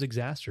pressure is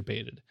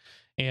exacerbated,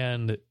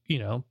 and you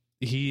know,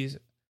 he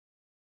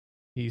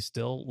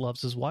still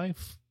loves his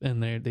wife,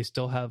 and they're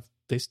still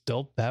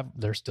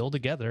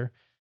together.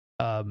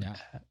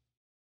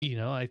 You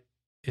know,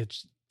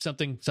 it's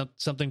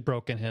something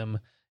broke in him,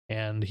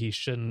 and he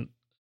shouldn't,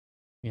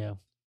 you know,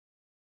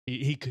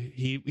 he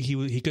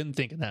couldn't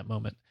think in that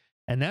moment,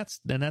 and that's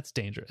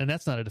dangerous, and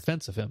that's not a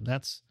defense of him.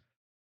 That's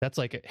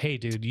like, hey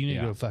dude, you need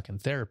to go to fucking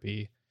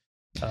therapy.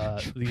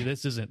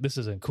 This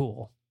isn't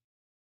cool.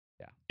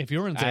 Yeah. If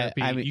you're in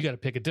therapy, you got to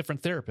pick a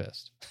different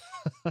therapist.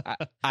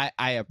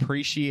 I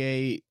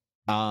appreciate,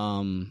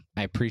 you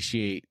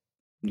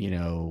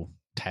know,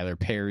 Tyler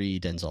Perry,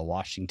 Denzel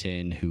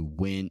Washington, who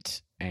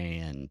went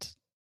and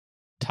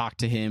talked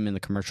to him in the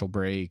commercial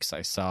breaks.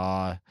 I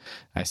saw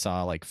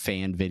like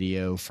fan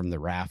video from the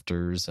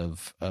rafters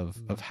of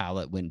how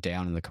that went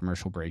down in the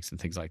commercial breaks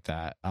and things like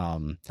that. I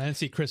didn't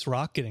see Chris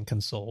Rock getting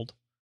consoled.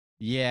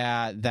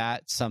 Yeah,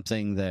 that's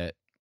something that,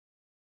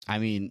 I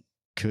mean,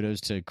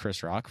 kudos to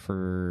Chris Rock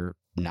for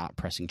not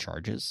pressing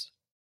charges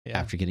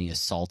after getting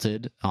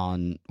assaulted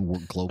on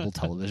global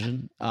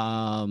television.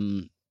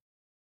 And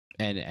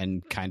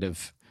kind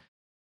of,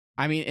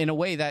 I mean, in a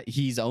way that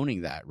he's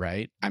owning that,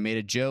 right? I made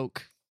a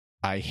joke.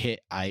 It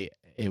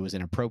was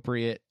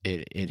inappropriate.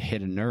 It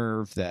hit a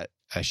nerve that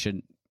I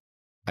shouldn't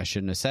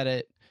have said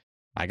it.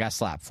 I got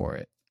slapped for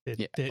it.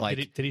 Did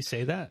he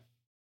say that?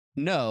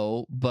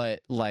 No,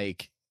 but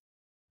like,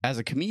 as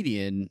a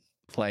comedian,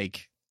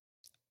 like,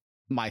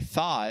 my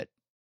thought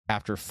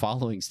after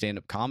following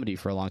stand-up comedy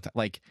for a long time,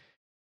 like,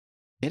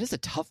 it is a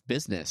tough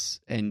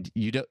business, and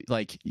you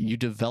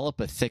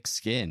develop a thick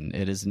skin.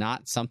 It is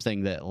not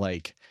something that,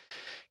 like,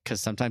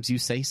 because sometimes you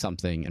say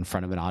something in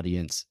front of an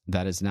audience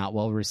that is not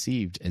well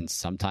received, and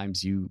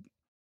sometimes you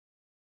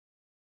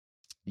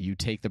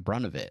take the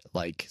brunt of it.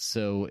 Like,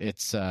 so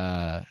it's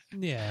DC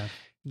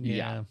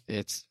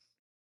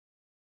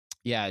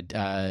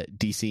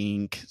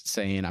Inc.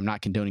 saying, I'm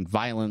not condoning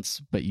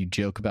violence, but you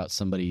joke about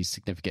somebody's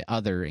significant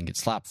other and get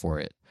slapped for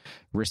it.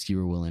 Risk you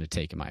were willing to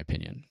take, in my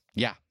opinion.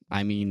 Yeah,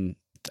 I mean,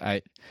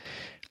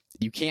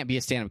 you can't be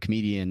a stand-up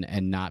comedian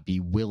and not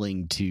be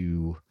willing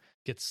to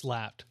get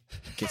slapped.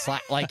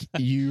 Like,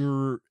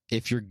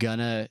 if you're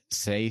gonna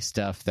say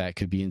stuff that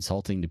could be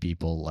insulting to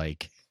people,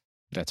 like,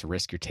 that's a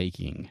risk you're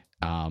taking.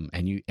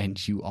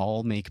 And you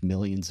all make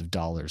millions of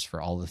dollars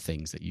for all the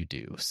things that you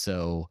do.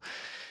 So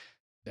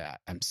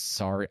I'm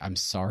sorry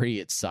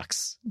it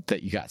sucks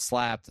that you got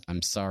slapped.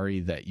 I'm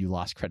sorry that you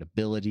lost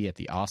credibility at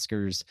the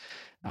Oscars.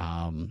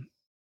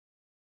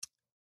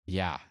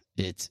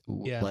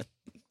 Let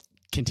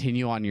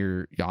continue on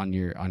your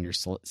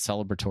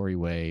celebratory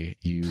way,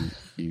 you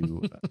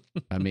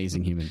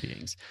amazing human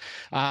beings.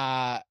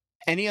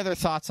 Any other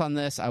thoughts on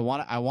this? I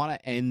want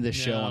to end the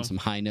show on some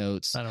high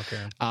notes. I don't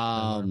care.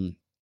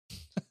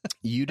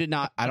 You did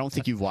not. I don't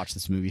think you've watched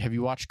this movie. Have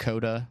you watched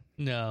Coda?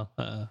 No.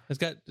 It's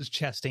got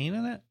Chastain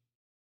in it.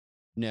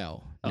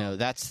 No,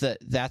 that's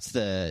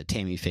the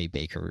Tammy Faye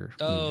Baker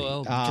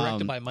movie.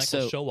 Directed by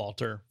Michael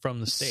Showalter from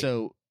the State.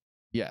 So,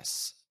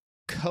 yes,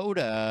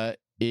 Coda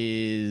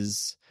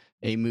is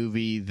a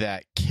movie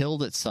that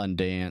killed at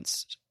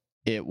Sundance.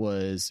 It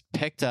was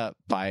picked up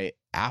by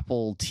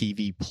Apple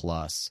TV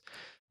Plus.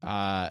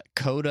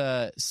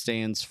 Coda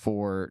stands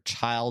for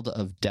Child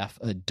of Deaf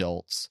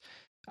Adults,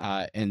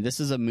 and this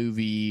is a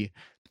movie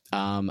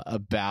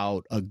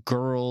about a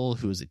girl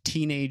who is a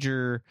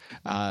teenager,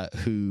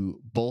 who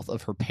both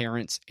of her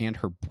parents and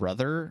her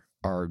brother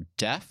are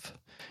deaf,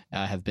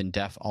 have been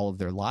deaf all of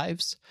their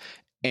lives,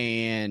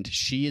 and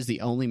she is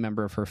the only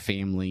member of her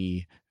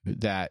family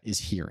that is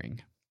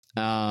hearing.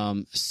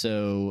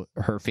 So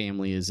her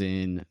family is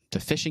in the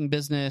fishing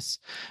business.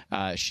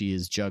 She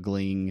is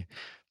juggling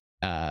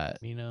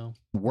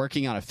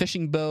working on a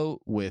fishing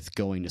boat with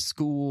going to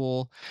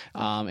school,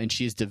 and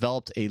she has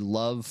developed a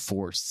love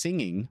for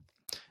singing.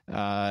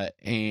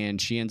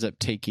 And she ends up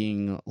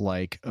taking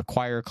like a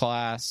choir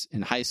class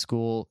in high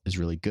school, is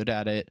really good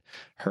at it.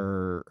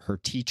 Her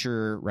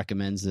teacher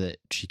recommends that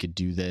she could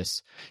do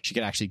this. She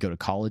could actually go to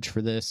college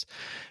for this.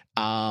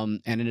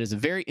 And it is a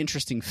very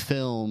interesting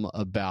film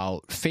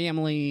about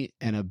family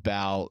and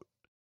about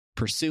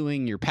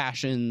pursuing your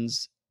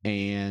passions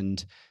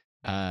and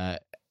the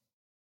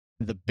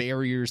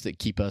barriers that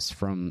keep us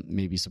from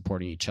maybe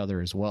supporting each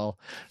other as well.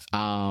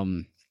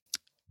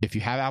 If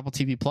you have Apple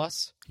TV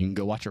Plus, you can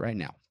go watch it right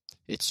now.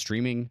 It's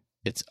streaming.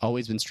 It's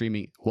always been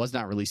streaming. It was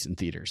not released in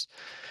theaters.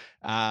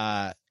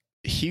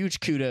 Huge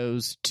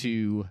kudos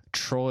to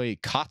Troy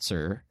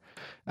Kotsur,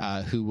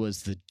 who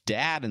was the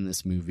dad in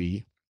this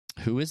movie,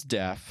 who is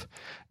deaf,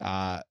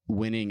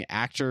 winning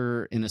best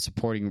actor in a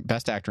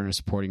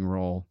supporting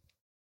role.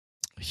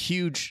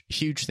 Huge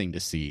thing to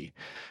see.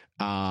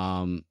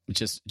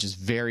 Just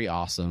very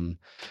awesome.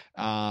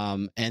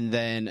 And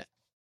then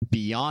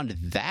beyond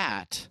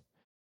that,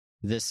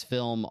 this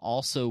film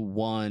also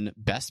won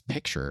Best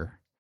Picture,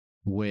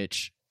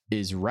 which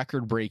is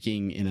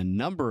record-breaking in a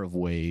number of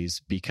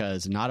ways,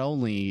 because not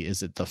only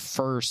is it the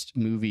first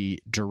movie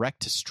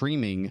direct to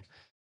streaming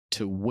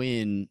to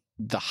win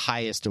the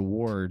highest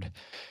award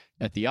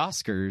at the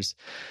Oscars,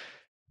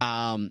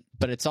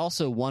 but it's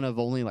also one of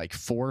only like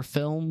 4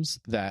 films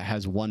that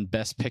has won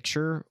Best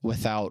Picture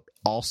without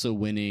also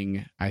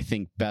winning, I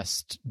think,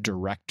 Best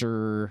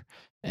Director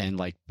and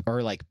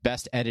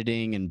Best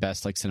Editing and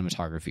Best like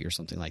Cinematography or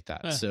something like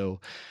that.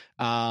 So,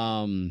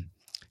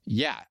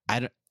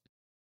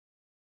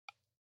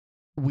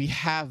 we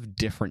have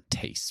different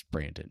tastes,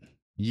 Brandon.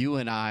 You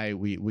and I,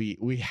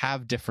 we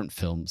have different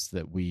films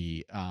that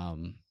we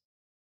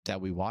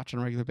watch on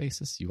a regular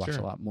basis. You watch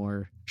a lot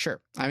more.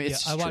 Sure. I mean,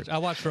 I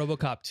watched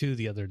RoboCop 2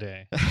 the other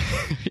day.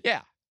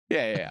 Yeah.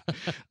 I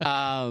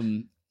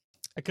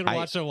could have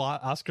watched an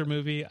Oscar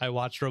movie. I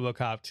watched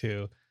RoboCop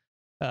 2,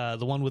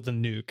 the one with the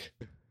nuke.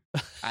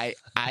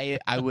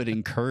 I would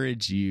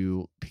encourage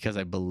you, because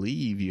I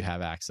believe you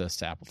have access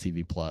to Apple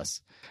TV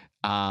Plus.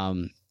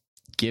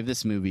 Give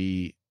this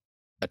movie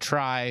a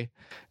try.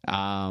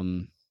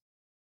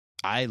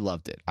 I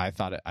loved it. I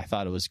thought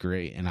it was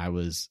great, and I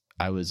was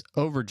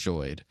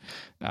overjoyed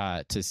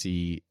to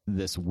see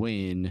this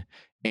win.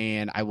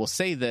 And I will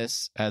say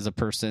this as a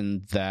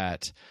person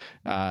that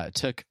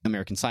took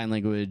American Sign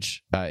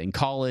Language in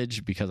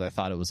college, because I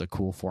thought it was a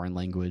cool foreign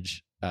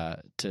language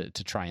to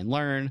try and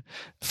learn.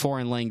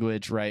 Foreign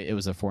language, right? It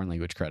was a foreign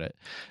language credit.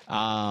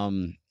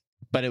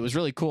 But it was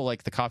really cool.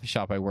 Like the coffee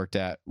shop I worked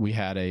at, we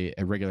had a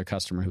regular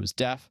customer who was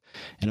deaf,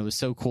 and it was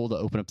so cool to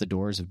open up the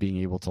doors of being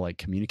able to like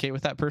communicate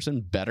with that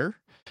person better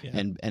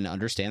and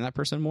understand that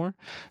person more.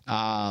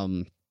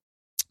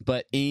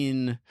 But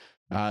in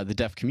the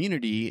deaf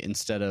community,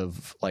 instead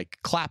of like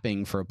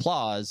clapping for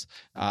applause,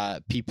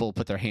 people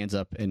put their hands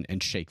up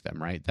and shake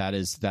them, right? That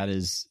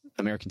is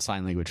American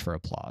Sign Language for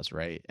applause,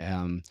 right?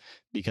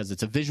 Because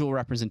it's a visual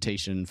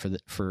representation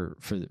for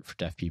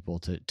deaf people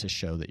to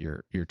show that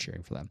you're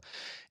cheering for them.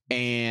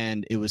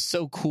 And it was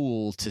so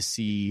cool to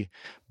see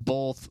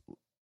both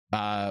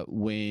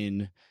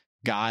when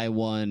Guy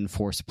won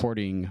for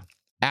supporting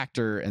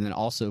actor and then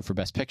also for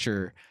Best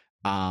Picture,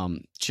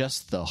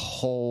 just the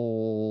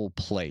whole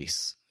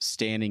place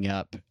standing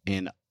up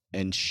and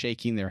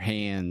shaking their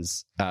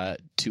hands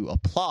to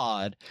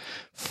applaud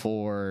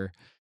for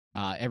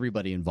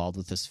everybody involved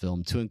with this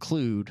film, to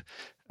include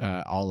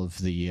all of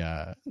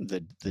the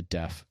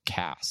deaf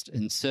cast.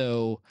 And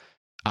so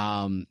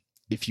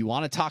if you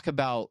want to talk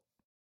about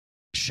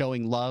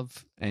showing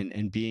love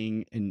and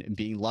being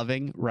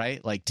loving,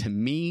 right? Like, to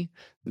me,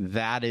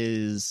 that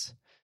is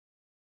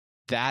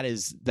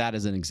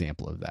an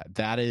example of that.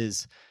 That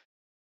is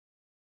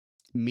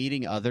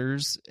meeting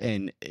others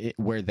and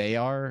where they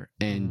are,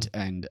 and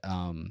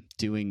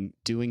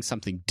doing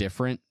something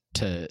different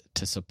to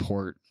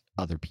support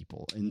other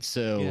people. And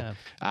so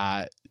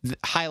the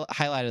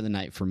highlight of the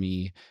night for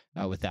me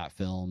with that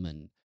film,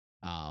 and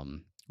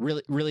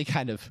really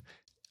kind of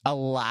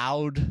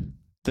allowed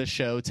the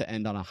show to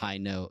end on a high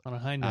note.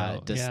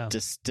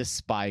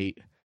 Despite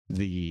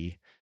the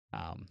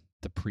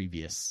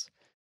previous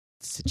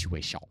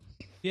situation.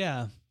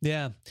 Yeah.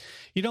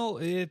 You know,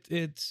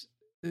 it's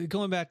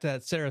going back to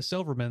that Sarah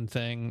Silverman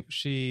thing.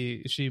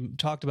 She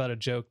talked about a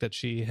joke that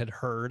she had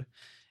heard,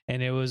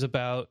 and it was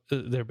about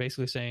they're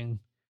basically saying,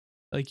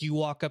 like, you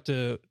walk up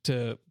to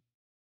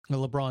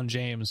LeBron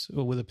James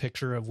with a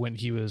picture of when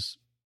he was,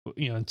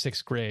 in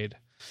 6th grade,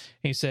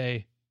 and you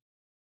say,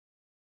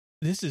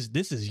 "This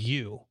is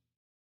you."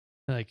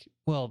 And like,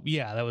 well,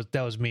 yeah,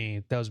 that was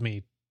me. That was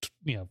me,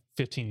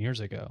 15 years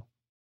ago.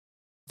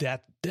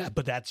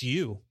 But that's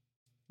you.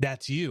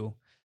 That's you.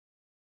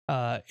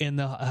 And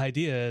the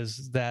idea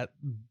is that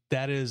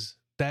is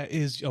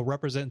a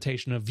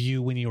representation of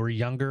you when you were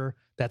younger.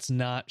 That's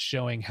not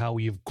showing how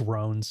you've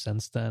grown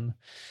since then.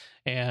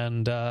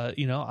 And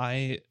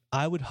I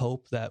would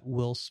hope that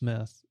Will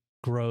Smith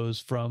grows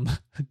from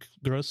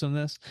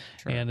this,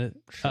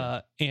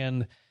 Sure.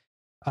 and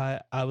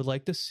I would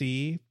like to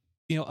see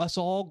us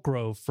all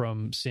grow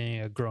from seeing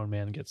a grown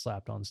man get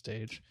slapped on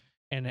stage.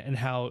 And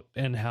how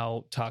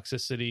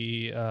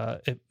toxicity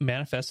it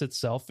manifests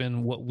itself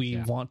in what we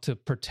want to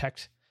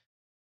protect,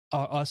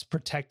 us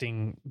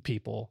protecting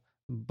people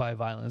by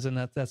violence, and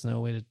that's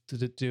no way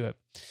to do it.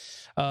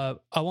 I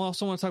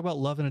also want to talk about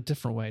love in a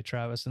different way,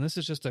 Travis, and this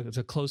is just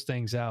to close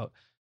things out.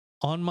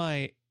 On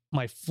my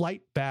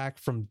flight back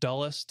from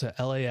Dulles to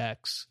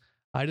LAX,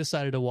 I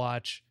decided to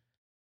watch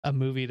a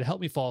movie to help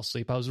me fall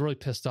asleep. I was really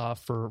pissed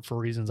off for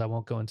reasons I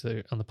won't go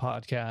into on the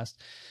podcast.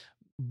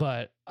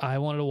 But I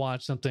wanted to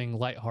watch something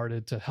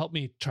lighthearted to help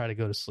me try to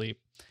go to sleep.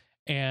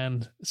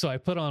 And so I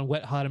put on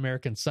Wet Hot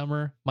American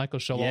Summer. Michael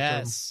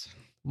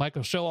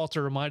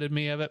Showalter reminded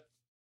me of it.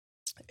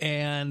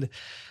 And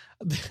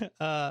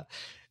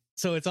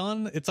so it's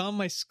on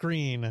my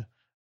screen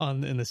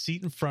in the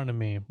seat in front of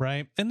me,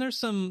 right? And there's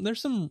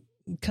some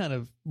kind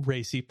of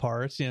racy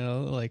parts,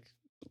 like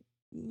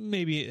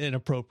maybe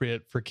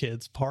inappropriate for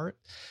kids part.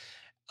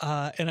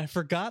 And I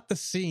forgot the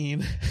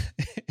scene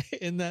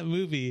in that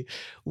movie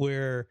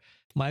where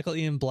Michael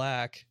Ian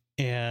Black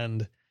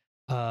and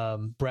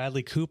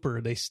Bradley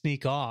Cooper, they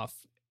sneak off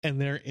and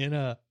they're in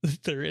a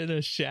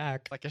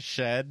shack, like a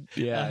shed.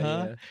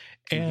 Yeah.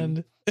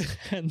 And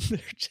they're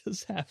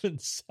just having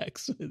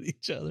sex with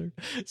each other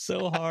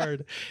so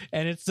hard.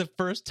 And it's the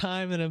first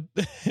time in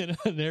an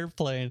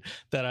airplane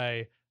that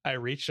I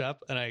reach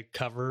up and I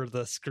cover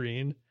the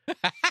screen. And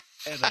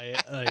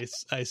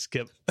I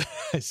skip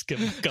a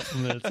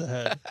couple minutes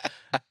ahead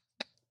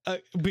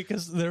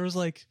because there was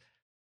like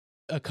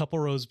a couple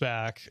rows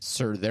back.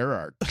 Sir, there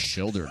are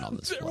children on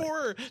this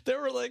flight. There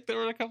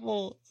were a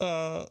couple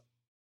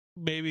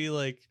maybe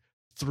like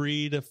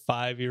 3 to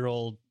 5 year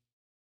old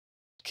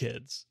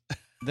kids.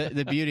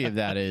 The beauty of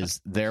that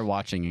is they're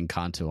watching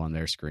Encanto on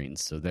their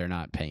screens, so they're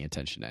not paying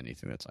attention to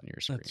anything that's on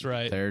your screen. That's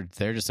right.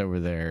 They're just over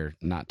there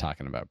not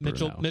talking about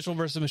Bruno. Mitchell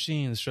versus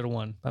Machines should have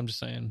won. I'm just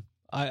saying.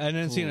 I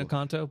didn't see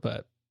Encanto,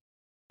 but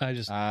I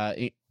just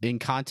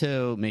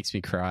Encanto makes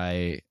me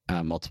cry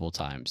multiple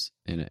times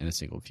in a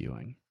single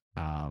viewing.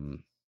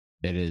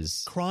 It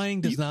is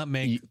crying does not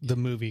make the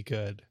movie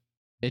good.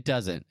 It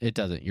doesn't.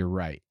 You're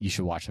right. You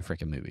should watch the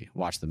freaking movie.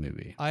 Watch the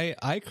movie.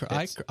 I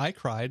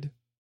cried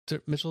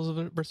to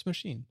Mitchell versus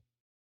Machine.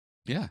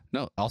 Yeah.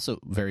 No. Also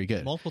very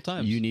good. Multiple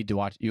times. You need to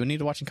watch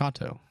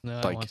Encanto. No,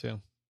 I don't want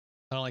to.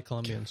 I don't like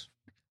Colombians.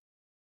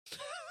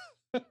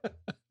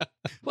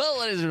 Well,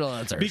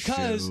 that's our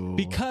show.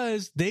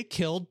 Because they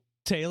killed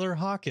Taylor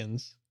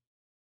Hawkins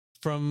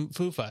from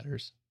Foo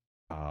Fighters.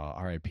 Oh,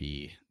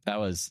 R.I.P. That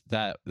was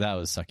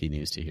sucky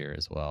news to hear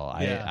as well.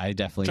 Yeah. I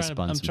definitely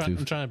spun some.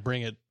 I'm trying to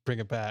bring it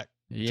back.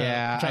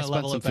 Yeah, I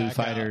spun some Foo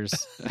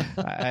Fighters.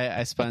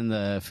 I spun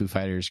the Foo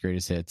Fighters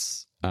greatest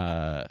hits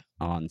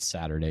on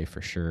Saturday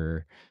for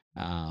sure.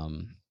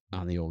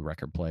 On the old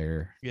record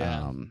player.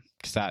 Yeah.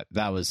 Because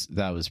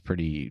that was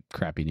pretty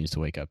crappy news to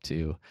wake up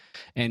to,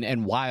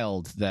 and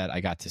wild that I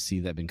got to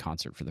see them in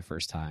concert for the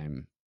first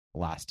time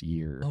last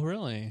year. Oh,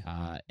 really?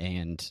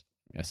 And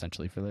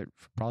essentially for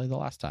probably the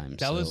last time.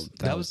 That was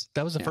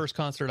the first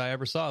concert I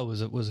ever saw.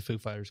 Was a Foo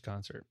Fighters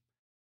concert.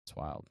 It's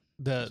wild.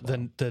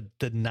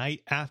 The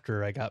night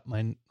after I got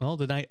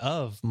the night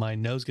of my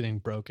nose getting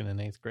broken in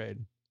 8th grade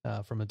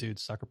from a dude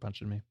sucker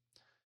punching me.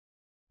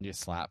 You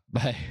slapped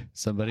by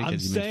somebody. I'm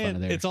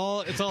saying made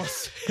fun of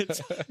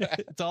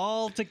it's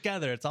all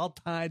together. It's all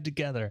tied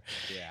together.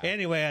 Yeah.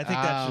 Anyway, I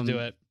think that should do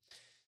it.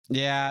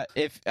 Yeah.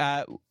 If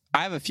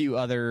I have a few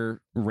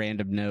other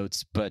random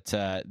notes, but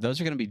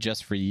those are going to be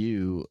just for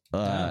you,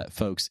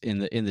 folks in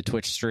the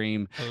Twitch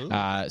stream.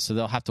 So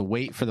they'll have to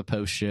wait for the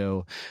post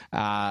show.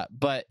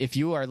 But if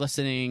you are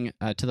listening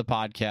to the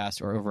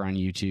podcast or over on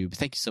YouTube,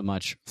 thank you so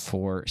much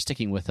for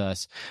sticking with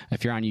us.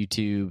 If you're on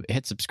YouTube,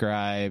 hit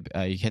subscribe.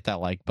 You hit that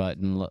like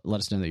button. Let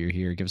us know that you're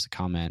here. Give us a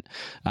comment.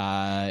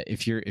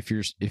 If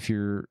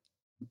you're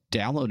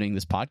downloading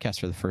this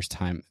podcast for the first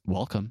time,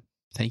 welcome.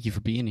 Thank you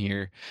for being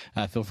here.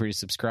 Feel free to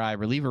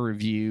subscribe or leave a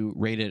review,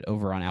 rate it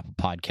over on Apple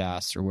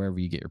Podcasts or wherever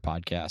you get your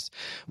podcasts.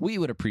 We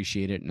would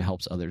appreciate it and it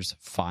helps others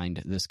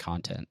find this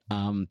content.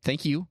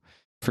 Thank you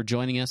for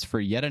joining us for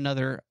yet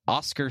another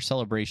Oscar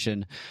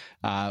celebration.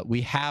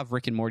 We have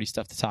Rick and Morty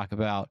stuff to talk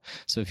about,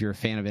 so if you're a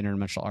fan of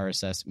Interdimensional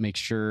RSS, make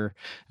sure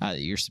that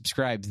you're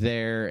subscribed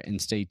there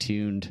and stay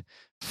tuned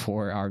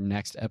for our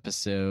next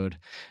episode.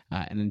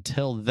 And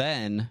until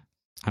then,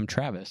 I'm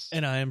Travis.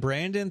 And I am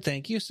Brandon.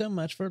 Thank you so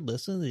much for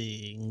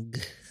listening.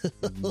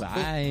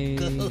 Bye.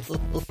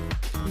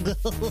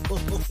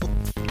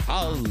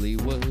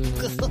 Hollywood.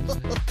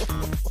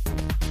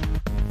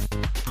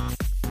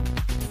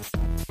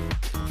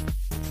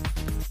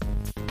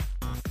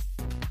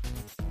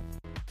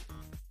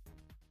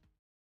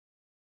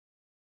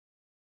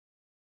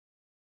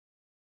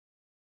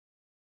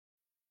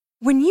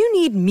 When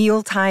you need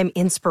mealtime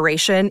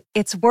inspiration,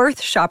 it's worth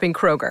shopping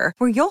Kroger,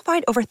 where you'll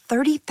find over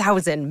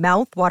 30,000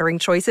 mouth-watering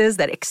choices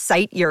that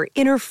excite your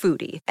inner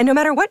foodie. And no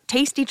matter what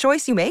tasty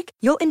choice you make,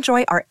 you'll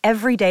enjoy our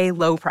everyday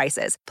low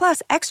prices,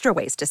 plus extra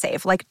ways to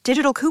save, like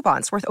digital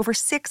coupons worth over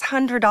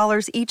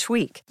 $600 each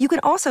week. You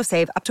can also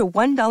save up to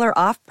 $1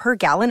 off per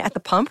gallon at the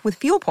pump with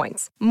fuel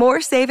points.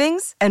 More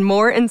savings and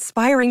more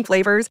inspiring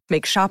flavors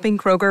make shopping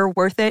Kroger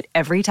worth it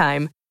every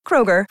time.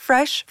 Kroger,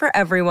 fresh for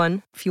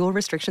everyone. Fuel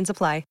restrictions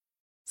apply.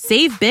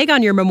 Save big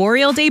on your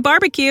Memorial Day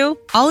barbecue,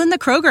 all in the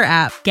Kroger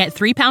app. Get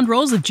 3-pound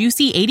rolls of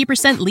juicy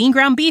 80% lean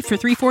ground beef for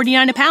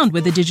 $3.49 a pound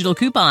with a digital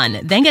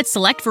coupon. Then get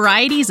select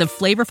varieties of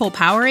flavorful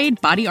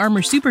Powerade, Body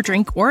Armor Super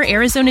Drink, or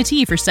Arizona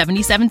tea for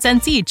 77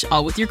 cents each,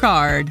 all with your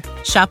card.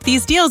 Shop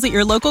these deals at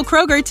your local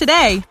Kroger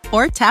today,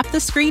 or tap the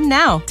screen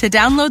now to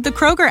download the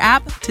Kroger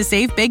app to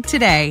save big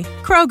today.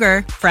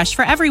 Kroger, fresh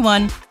for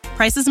everyone.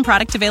 Prices and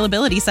product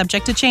availability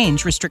subject to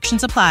change.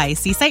 Restrictions apply.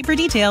 See site for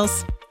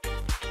details.